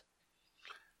Bunnies.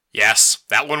 Yes,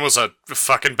 that one was a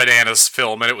fucking bananas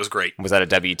film, and it was great. Was that a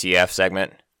WTF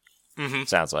segment? Mm-hmm.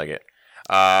 Sounds like it.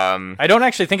 I don't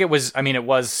actually think it was. I mean, it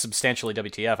was substantially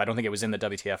WTF. I don't think it was in the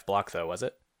WTF block, though, was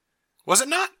it? Was it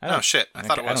not? I don't- Oh shit! I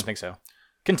thought it was. I don't think so.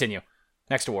 Continue.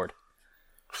 Next award.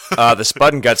 The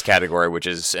Spud and Guts category, which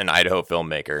is an Idaho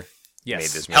filmmaker, Yes. made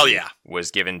this movie, Hell yeah.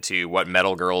 was given to What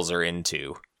Metal Girls Are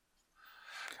Into.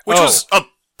 Which Oh. was a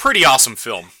pretty awesome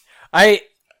film. I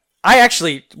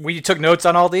actually, we took notes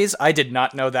on all these. I did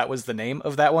not know that was the name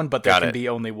of that one, but there Got can it. be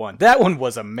only one. That one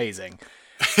was amazing.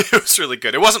 It was really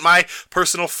good. It wasn't my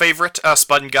personal favorite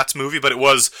Spud and Guts movie, but it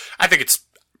was. I think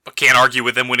I can't argue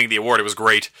with them winning the award. It was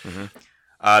great.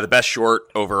 The best short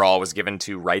overall was given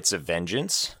to Rites of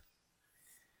Vengeance.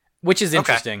 Which is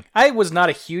interesting. I was not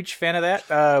a huge fan of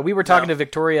that. We were talking to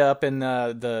Victoria up in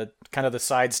the kind of the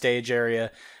side stage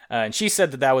area, and she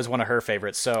said that was one of her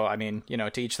favorites. So, I mean,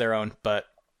 to each their own, but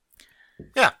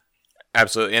Yeah.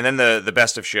 Absolutely. And then the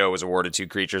best of show was awarded to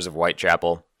Creatures of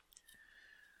Whitechapel.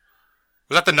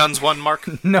 Was that the Nuns one,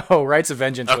 Mark? no, Rites of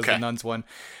Vengeance was Okay. the Nuns one.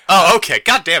 Oh, okay.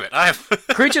 God damn it!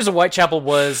 Creatures of Whitechapel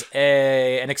was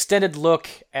an extended look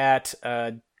at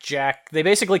Jack. They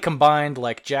basically combined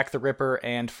like Jack the Ripper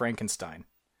and Frankenstein.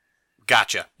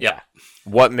 Gotcha. Yep.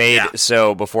 What made Yeah.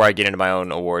 so before I get into my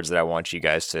own awards that I want you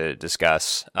guys to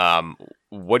discuss,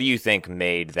 what do you think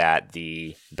made that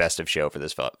the best of show for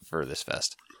this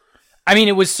fest? I mean,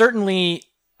 it was certainly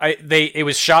it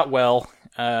was shot well.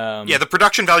 Yeah, the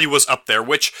production value was up there,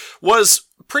 which was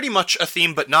pretty much a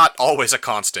theme, but not always a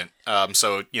constant.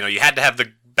 So you had to have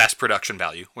the best production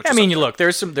value. Which I is mean, up you look,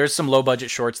 there's some low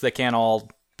budget shorts that can't all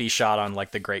be shot on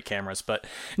like the great cameras, but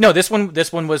no, this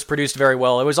one was produced very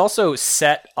well. It was also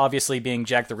set, obviously being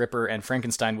Jack the Ripper and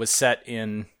Frankenstein, was set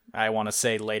in, I want to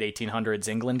say, late 1800s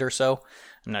England or so.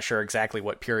 I'm not sure exactly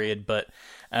what period, but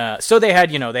so they had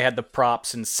the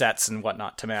props and sets and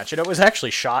whatnot to match it. It was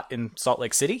actually shot in Salt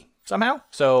Lake City somehow.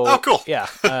 So Oh, cool. Yeah,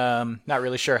 not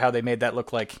really sure how they made that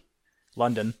look like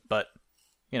London, but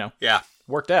Yeah.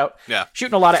 worked out. Yeah.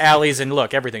 Shooting a lot of alleys, and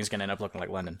look, everything's gonna end up looking like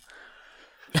London.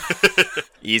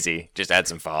 Easy. Just add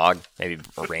some fog, maybe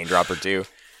a raindrop or two.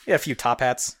 Yeah, a few top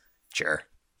hats. Sure.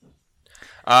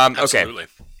 Okay. Absolutely.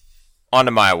 On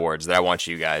to my awards that I want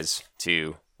you guys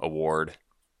to award.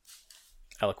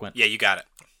 Eloquent. Yeah, you got it.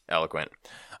 Eloquent.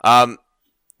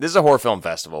 This is a horror film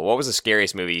festival. What was the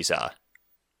scariest movie you saw?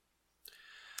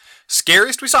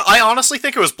 Scariest we saw? I honestly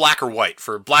think it was Black and White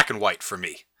for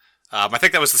me. I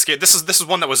think that was the scare. This is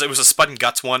one that was, it was a Spud and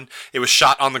Guts one. It was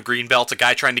shot on the Greenbelt. A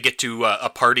guy trying to get to a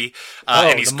party,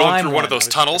 and he's going through one of those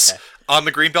tunnels on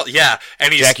the Greenbelt. Yeah,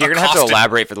 and he's Jack, you're gonna have to accosted.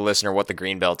 elaborate for the listener what the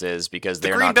Greenbelt is because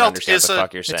they're not Greenbelt gonna understand is what the a-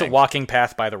 fuck you're saying. It's a walking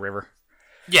path by the river.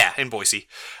 Yeah, in Boise.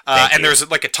 Thank And you. there's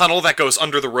like a tunnel that goes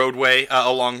under the roadway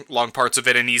along parts of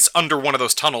it, and he's under one of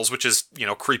those tunnels, which is,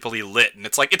 creepily lit. And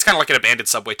it's kind of like an abandoned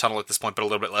subway tunnel at this point, but a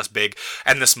little bit less big.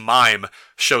 And this mime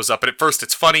shows up, and at first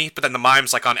it's funny, but then the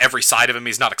mime's like on every side of him.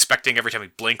 He's not expecting every time he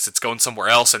blinks, it's going somewhere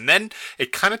else. And then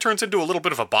it kind of turns into a little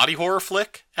bit of a body horror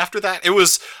flick after that. It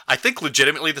was, I think,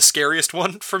 legitimately the scariest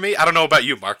one for me. I don't know about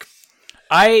you, Mark.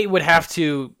 I would have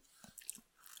to.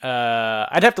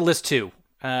 I'd have to list two.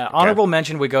 Honorable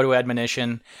mention would go to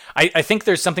Admonition. I think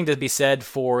there's something to be said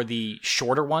for the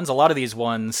shorter ones. A lot of these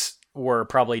ones were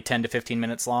probably 10 to 15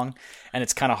 minutes long, and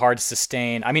it's kind of hard to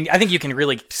sustain. I mean, I think you can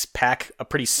really pack a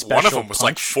pretty special One of them was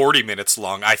like 40 minutes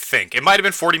long, I think. It might have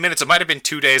been 40 minutes. It might have been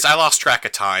 2 days. I lost track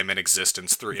of time and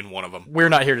existence in one of them. We're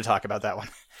not here to talk about that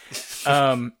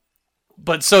one.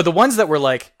 But so the ones that were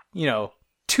like,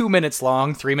 2 minutes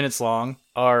long, 3 minutes long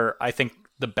are, I think,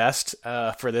 the best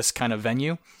for this kind of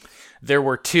venue. There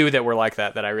were two that were like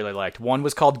that I really liked. One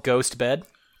was called Ghost Bed.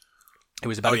 It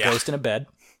was about a ghost in a bed.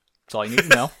 That's all you need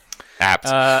to know.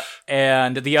 Apt.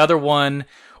 And the other one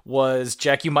was,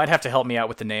 Jack, you might have to help me out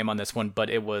with the name on this one,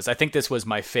 but I think this was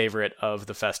my favorite of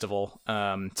the festival.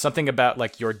 Something about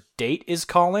like Your Date is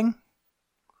Calling.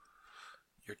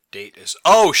 Your date is...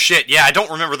 Oh, shit. Yeah, I don't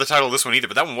remember the title of this one either,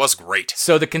 but that one was great.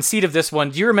 So the conceit of this one,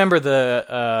 do you remember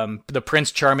the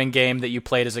Prince Charming game that you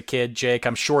played as a kid, Jake?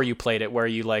 I'm sure you played it, where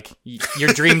you your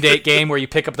dream date game where you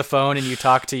pick up the phone and you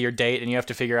talk to your date and you have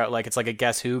to figure out it's like a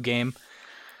Guess Who game.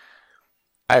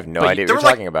 I have no idea what you're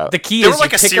talking about. The key There is were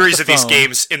like you a pick up series the of these phone.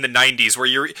 games in the 90s where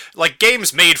you're... Like,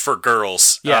 games made for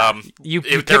girls. Yeah, you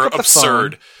pick they're up the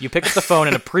absurd. phone. You pick up the phone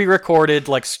and a pre-recorded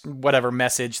whatever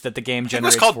message that the game It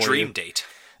generates. was called for Dream you. Date.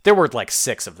 There were like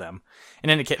 6 of them. In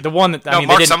any case, the one that No,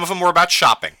 Mark, some of them were about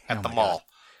shopping at the mall.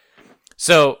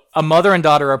 So a mother and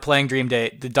daughter are playing Dream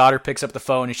Date. The daughter picks up the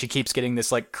phone and she keeps getting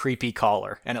this creepy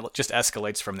caller, and it just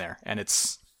escalates from there. And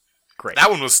it's great. That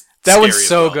one was That scary one's as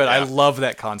so well, good. yeah. I love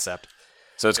that concept.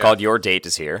 So it's called Your Date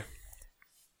is Here.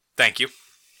 Thank you.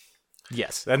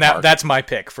 Yes, and that's my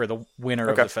pick for the winner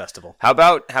of the festival. How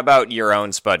about your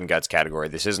own Spud and Guts category?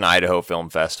 This is an Idaho Film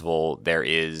Festival. There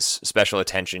is special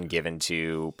attention given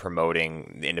to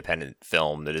promoting the independent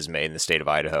film that is made in the state of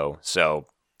Idaho. So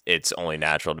it's only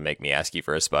natural to make me ask you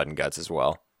for a Spud and Guts as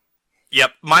well.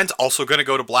 Yep, mine's also going to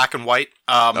go to Black and White.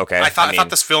 Okay, I thought mean-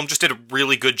 this film just did a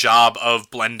really good job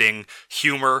of blending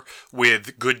humor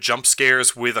with good jump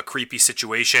scares with a creepy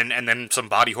situation, and then some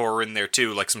body horror in there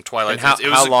too, like some Twilight. And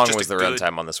how long just was a the good-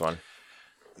 runtime on this one?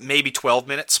 Maybe 12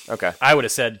 minutes. Okay, I would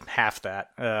have said half that.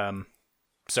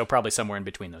 So probably somewhere in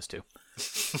between those two.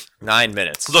 9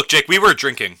 minutes. Look, Jake, we were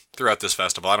drinking throughout this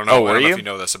festival. I don't know, Oh, were I don't know you? if you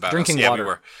know this about Drinking us. Yeah, water. we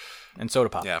were. And soda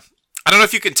pop. Yeah. I don't know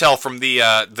if you can tell from the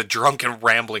drunken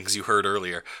ramblings you heard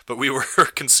earlier, but we were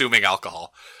consuming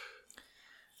alcohol.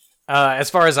 As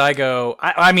far as I go,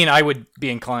 I mean, I would be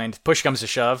inclined. Push comes to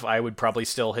shove, I would probably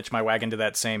still hitch my wagon to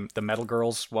the Metal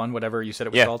Girls one, whatever you said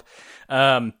it was Yeah. called.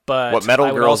 But What metal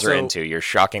I would girls are also- into? You're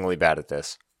shockingly bad at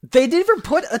this. They never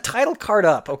put a title card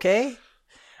up, okay?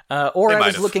 Or They I might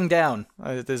was have. looking down.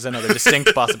 There's another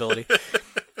distinct possibility.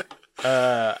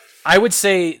 I would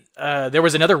say there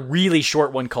was another really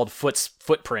short one called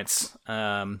Footprints.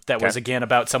 That was again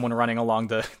about someone running along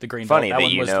the green belt. Funny that one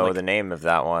you was know the name of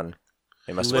that one.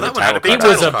 They must have Well, put that a one had title a big It card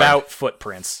was out. title card. about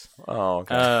footprints. Oh,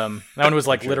 okay. That one was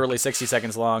like literally 60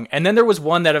 seconds long. And then there was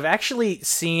one that I've actually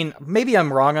seen. Maybe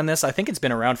I'm wrong on this. I think it's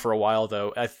been around for a while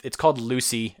though. It's called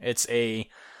Lucy. It's a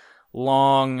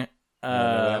long.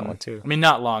 that one too. I mean,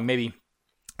 not long. Maybe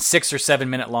 6 or 7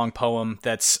 minute long poem.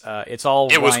 That's it's all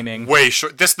It was rhyming. way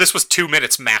short. This was 2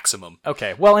 minutes maximum.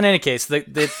 Okay. Well, in any case,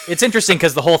 it's interesting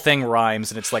because the whole thing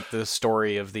rhymes, and it's like the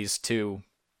story of these two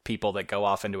people that go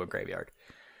off into a graveyard.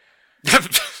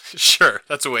 Sure,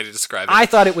 that's a way to describe it. I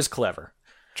thought it was clever.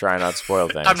 Try not to spoil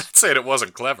things. I'm not saying it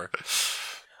wasn't clever.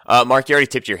 Mark, you already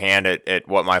tipped your hand at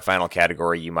what my final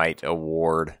category you might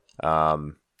award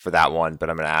for that one,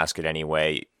 but I'm going to ask it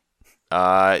anyway.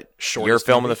 Your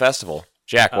film of the festival.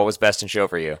 Jack, what was best in show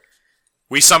for you?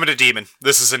 We Summoned a Demon.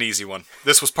 This is an easy one.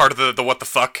 This was part of the What the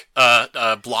Fuck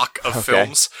block of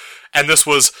films, and this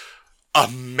was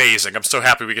amazing. I'm so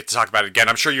happy we get to talk about it again.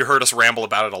 I'm sure you heard us ramble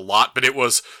about it a lot, but it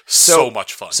was so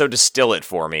much fun. So distill it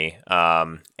for me,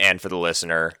 and for the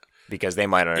listener. because they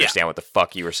might not understand what the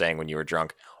fuck you were saying when you were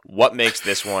drunk. What makes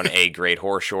this one a great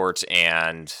horror short,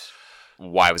 and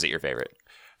why was it your favorite?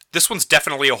 This one's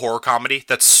definitely a horror comedy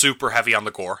that's super heavy on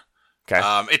the gore. Okay.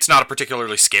 It's not a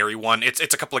particularly scary one. It's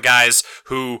a couple of guys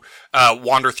who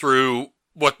wander through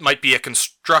what might be a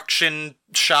construction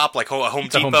shop, like a Home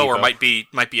Depot, or might be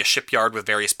a shipyard with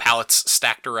various pallets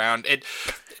stacked around.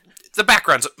 The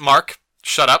background's Mark.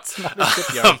 Shut up. It's not a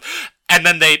shipyard. And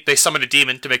then they summon a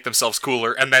demon to make themselves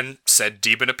cooler, and then said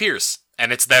demon appears.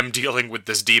 And it's them dealing with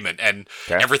this demon, and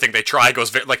everything they try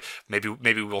goes like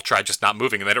maybe we'll try just not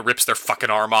moving, and then it rips their fucking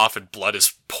arm off, and blood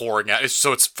is pouring out.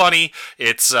 So it's funny,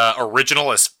 it's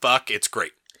original as fuck, it's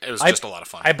great. It was just a lot of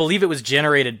fun. I believe it was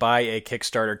generated by a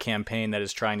Kickstarter campaign that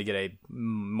is trying to get a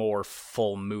more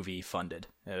full movie funded,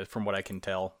 from what I can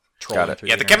tell. Got it.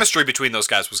 Yeah, the chemistry between those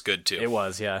guys was good too. It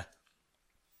was, yeah.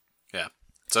 Yeah.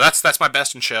 So that's my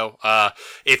best in show.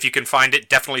 If you can find it,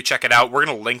 definitely check it out. We're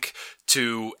going to link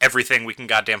to everything we can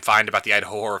goddamn find about the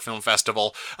Idaho Horror Film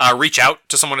Festival. Reach out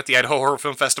to someone at the Idaho Horror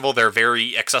Film Festival. They're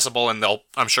very accessible, and they'll,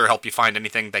 I'm sure, help you find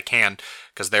anything they can,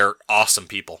 because they're awesome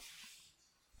people.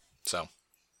 So,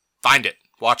 find it.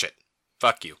 Watch it.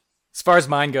 Fuck you. As far as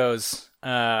mine goes,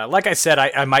 like I said,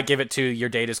 I might give it to Your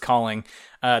Date is Calling.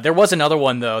 There was another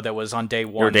one, though, that was on day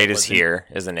one. Your Date is Here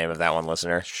is the name of that one,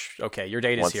 listener. Okay, Your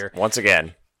Date is Here. Once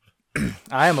again.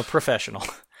 I am a professional.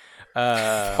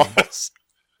 There's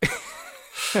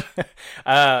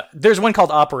one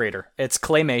called Operator. It's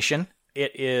claymation.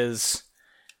 It is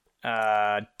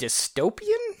dystopian?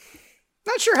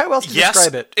 Not sure how else to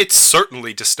describe it. It's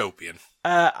certainly dystopian.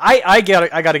 I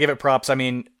gotta give it props. I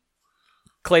mean,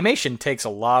 claymation takes a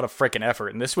lot of freaking effort,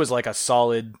 and this was like a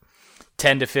solid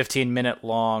 10 to 15 minute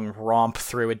long romp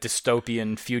through a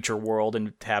dystopian future world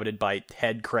inhabited by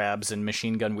head crabs and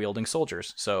machine gun wielding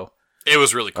soldiers. So it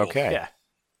was really cool. Okay.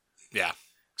 Yeah.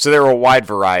 So there were a wide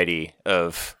variety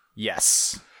of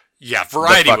yes. Yeah,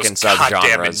 variety the was fucking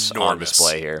goddamn subgenres enormous. on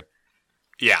display here.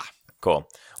 Yeah. Cool.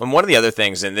 And one of the other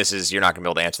things, and this is, you're not going to be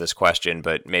able to answer this question,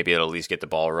 but maybe it'll at least get the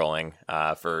ball rolling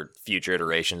for future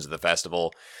iterations of the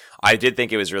festival. I did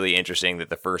think it was really interesting that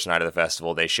the first night of the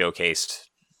festival, they showcased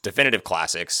definitive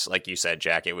classics. Like you said,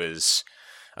 Jack, it was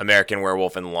American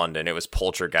Werewolf in London. It was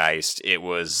Poltergeist. It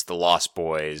was The Lost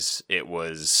Boys. It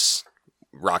was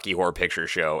Rocky Horror Picture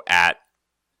Show at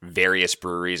various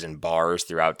breweries and bars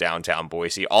throughout downtown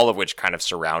Boise, all of which kind of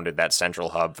surrounded that central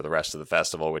hub for the rest of the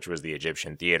festival, which was the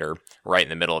Egyptian Theater, right in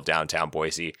the middle of downtown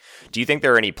Boise. Do you think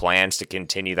there are any plans to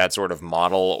continue that sort of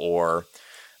model or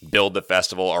build the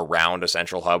festival around a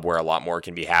central hub where a lot more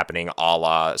can be happening, a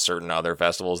la certain other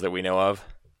festivals that we know of?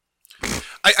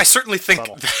 I certainly think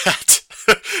that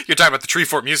you're talking about the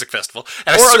Treefort Music Festival,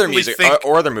 and Or I other certainly music, think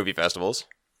or other movie festivals.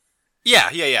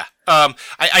 Yeah.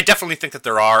 I definitely think that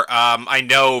there are. I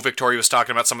know Victoria was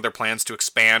talking about some of their plans to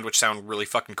expand, which sound really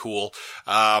fucking cool.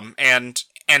 And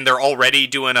they're already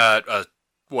doing a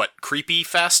Creepy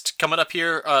Fest coming up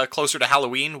here closer to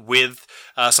Halloween with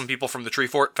some people from the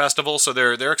Treefort Festival. So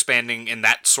they're expanding in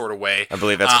that sort of way. I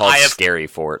believe that's called Scary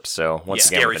Fort. So once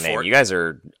again, Scary with the name, Fort. you guys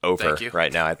are over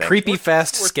right now, I think. Creepy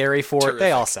Fest, Scary Fort, terrific.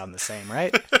 they all sound the same,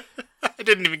 right? I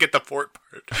didn't even get the fort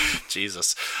part.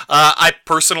 Jesus. I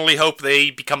personally hope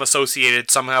they become associated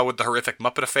somehow with the horrific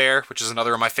Muppet Affair, which is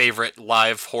another of my favorite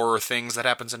live horror things that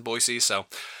happens in Boise. So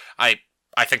I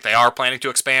think they are planning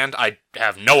to expand. I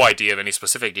have no idea of any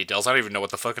specific details. I don't even know what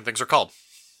the fucking things are called.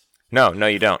 No,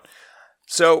 you don't.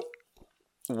 So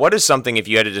what is something, if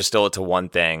you had to distill it to one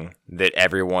thing, that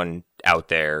everyone out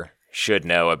there should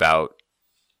know about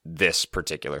this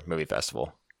particular movie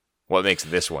festival? What makes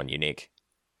this one unique?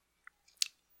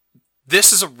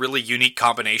 This is a really unique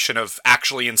combination of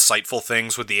actually insightful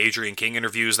things with the Adrian King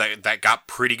interviews that got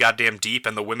pretty goddamn deep,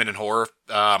 and the Women in Horror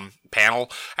panel,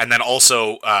 and then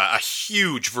also a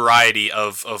huge variety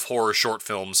of horror short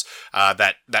films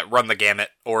that run the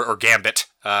gamut, or gambit,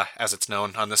 as it's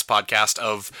known on this podcast,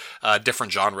 of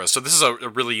different genres. So this is a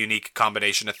really unique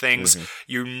combination of things. Mm-hmm.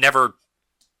 You never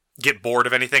get bored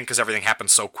of anything because everything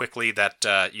happens so quickly that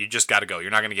you just got to go.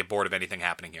 You're not going to get bored of anything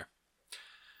happening here.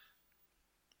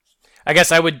 I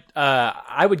guess I would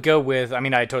go with, I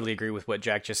mean, I totally agree with what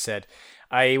Jack just said.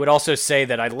 I would also say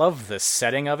that I love the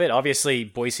setting of it. Obviously,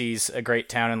 Boise's a great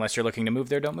town. Unless you're looking to move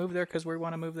there, don't move there because we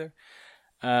want to move there.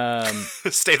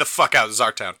 Stay the fuck out. This is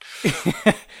our town.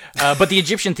 But the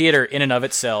Egyptian Theater in and of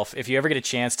itself, if you ever get a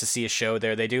chance to see a show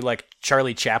there, they do like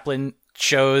Charlie Chaplin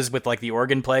shows with like the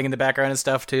organ playing in the background and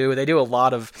stuff too. They do a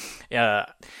lot of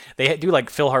they do like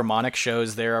Philharmonic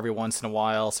shows there every once in a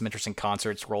while. Some interesting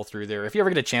concerts roll through there. If you ever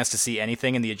get a chance to see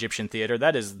anything in the Egyptian Theater,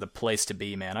 that is the place to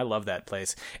be, man. I love that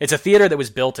place. It's a theater that was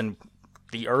built in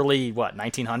the early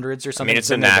 1900s or I something. mean, it's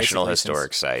a been there national basically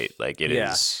historic site. Like, it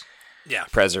is Yeah.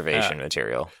 preservation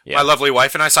material. Yeah. My lovely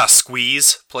wife and I saw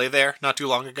Squeeze play there not too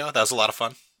long ago. That was a lot of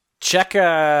fun. Check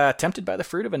Tempted by the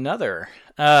Fruit of Another.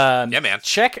 Yeah, man.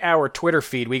 Check our Twitter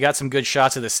feed. We got some good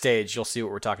shots of the stage. You'll see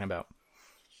what we're talking about.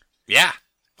 Yeah.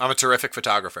 I'm a terrific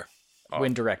photographer.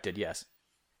 When directed, yes.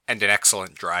 And an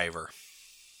excellent driver.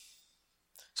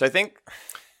 So I think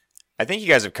you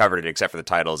guys have covered it except for the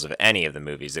titles of any of the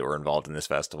movies that were involved in this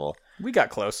festival. We got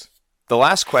close. The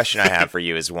last question I have for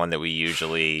you is one that we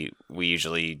usually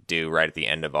do right at the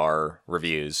end of our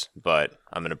reviews, but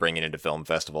I'm going to bring it into film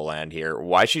festival land here.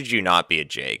 Why should you not be a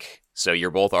Jake? So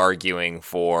you're both arguing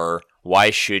for why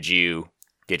should you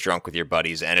get drunk with your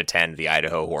buddies and attend the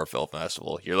Idaho Horror Film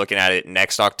Festival? You're looking at it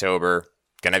next October,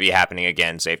 going to be happening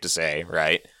again, safe to say,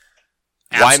 right?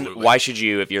 Absolutely. Why should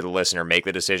you, if you're the listener, make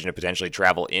the decision to potentially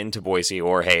travel into Boise?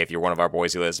 Or, hey, if you're one of our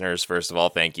Boise listeners, first of all,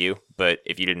 thank you. But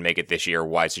if you didn't make it this year,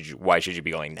 why should you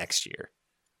be going next year?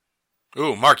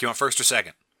 Ooh, Mark, you want first or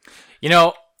second? You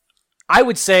know, I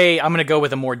would say I'm going to go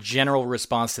with a more general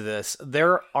response to this.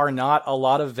 There are not a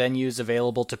lot of venues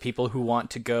available to people who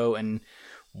want to go and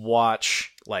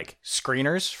watch, like,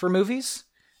 screeners for movies.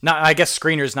 I guess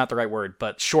screener is not the right word,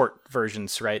 but short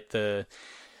versions, right?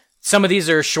 Some of these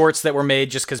are shorts that were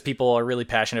made just because people are really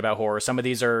passionate about horror. Some of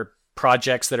these are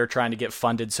projects that are trying to get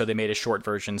funded, so they made a short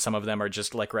version. Some of them are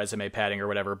just like resume padding or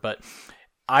whatever. But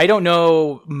I don't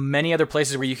know many other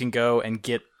places where you can go and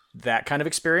get that kind of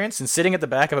experience. And sitting at the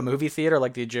back of a movie theater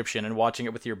like the Egyptian and watching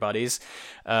it with your buddies,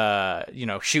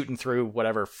 shooting through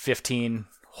whatever 15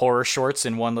 horror shorts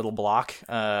in one little block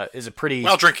is a pretty...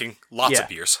 While drinking lots of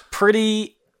beers.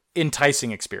 Pretty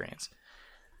enticing experience.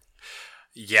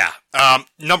 Yeah.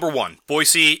 Number one,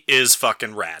 Boise is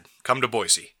fucking rad. Come to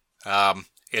Boise.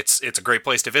 It's a great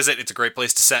place to visit. It's a great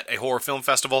place to set a horror film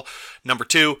festival. Number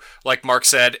two, like Mark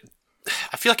said,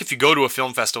 I feel like if you go to a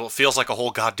film festival, it feels like a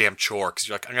whole goddamn chore because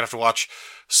you're like, I'm gonna have to watch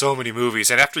so many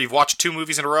movies, and after you've watched 2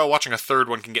 movies in a row, watching a third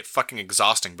one can get fucking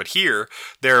exhausting. But here,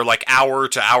 they're like hour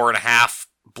to hour and a half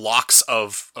blocks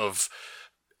of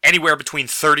anywhere between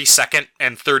 30-second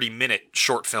and 30-minute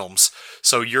short films.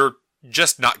 So you're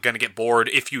just not going to get bored.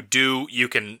 If you do, you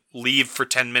can leave for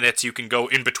 10 minutes. You can go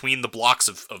in between the blocks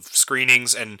of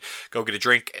screenings and go get a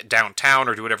drink downtown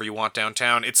or do whatever you want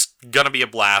downtown. It's going to be a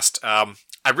blast.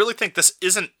 I really think this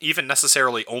isn't even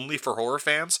necessarily only for horror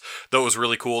fans, though it was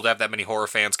really cool to have that many horror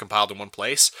fans compiled in one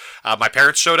place. My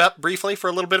parents showed up briefly for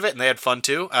a little bit of it, and they had fun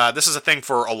too. This is a thing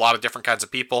for a lot of different kinds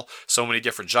of people, so many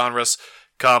different genres.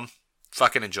 Come,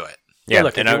 fucking enjoy it. Yeah,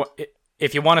 look,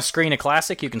 if you want to screen a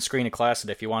classic, you can screen a classic.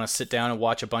 If you want to sit down and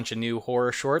watch a bunch of new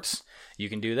horror shorts, you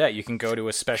can do that. You can go to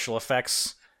a special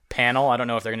effects panel. I don't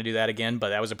know if they're going to do that again, but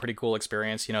that was a pretty cool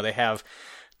experience. You know, they have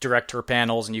director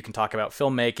panels, and you can talk about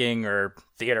filmmaking or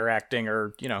theater acting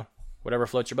or, whatever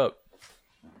floats your boat.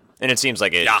 And it seems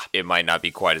like it might not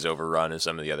be quite as overrun as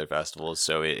some of the other festivals,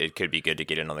 so it could be good to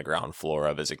get in on the ground floor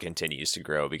of as it continues to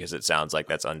grow, because it sounds like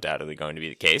that's undoubtedly going to be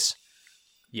the case.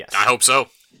 Yes. I hope so.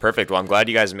 Perfect. Well, I'm glad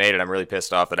you guys made it. I'm really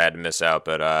pissed off that I had to miss out,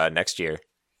 but next year.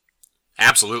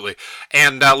 Absolutely.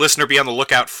 And listener, be on the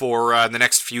lookout for the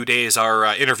next few days our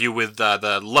interview with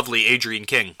the lovely Adrienne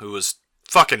King, who is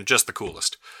fucking just the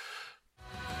coolest.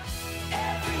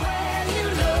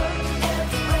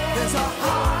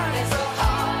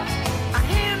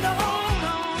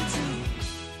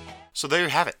 So there you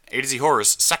have it, A to Z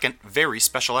Horror's second very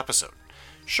special episode.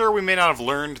 Sure, we may not have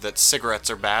learned that cigarettes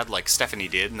are bad like Stephanie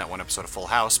did in that one episode of Full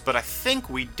House, but I think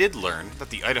we did learn that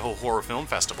the Idaho Horror Film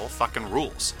Festival fucking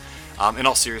rules. In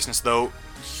all seriousness, though,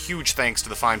 huge thanks to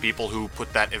the fine people who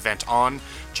put that event on.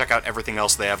 Check out everything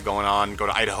else they have going on. Go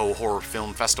to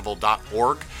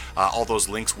idahohorrorfilmfestival.org. All those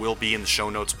links will be in the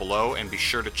show notes below, and be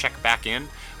sure to check back in.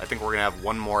 I think we're going to have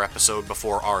one more episode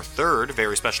before our third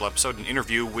very special episode, an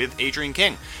interview with Adrienne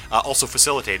King, also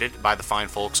facilitated by the fine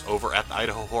folks over at the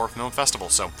Idaho Horror Film Festival.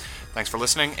 So thanks for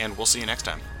listening, and we'll see you next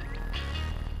time.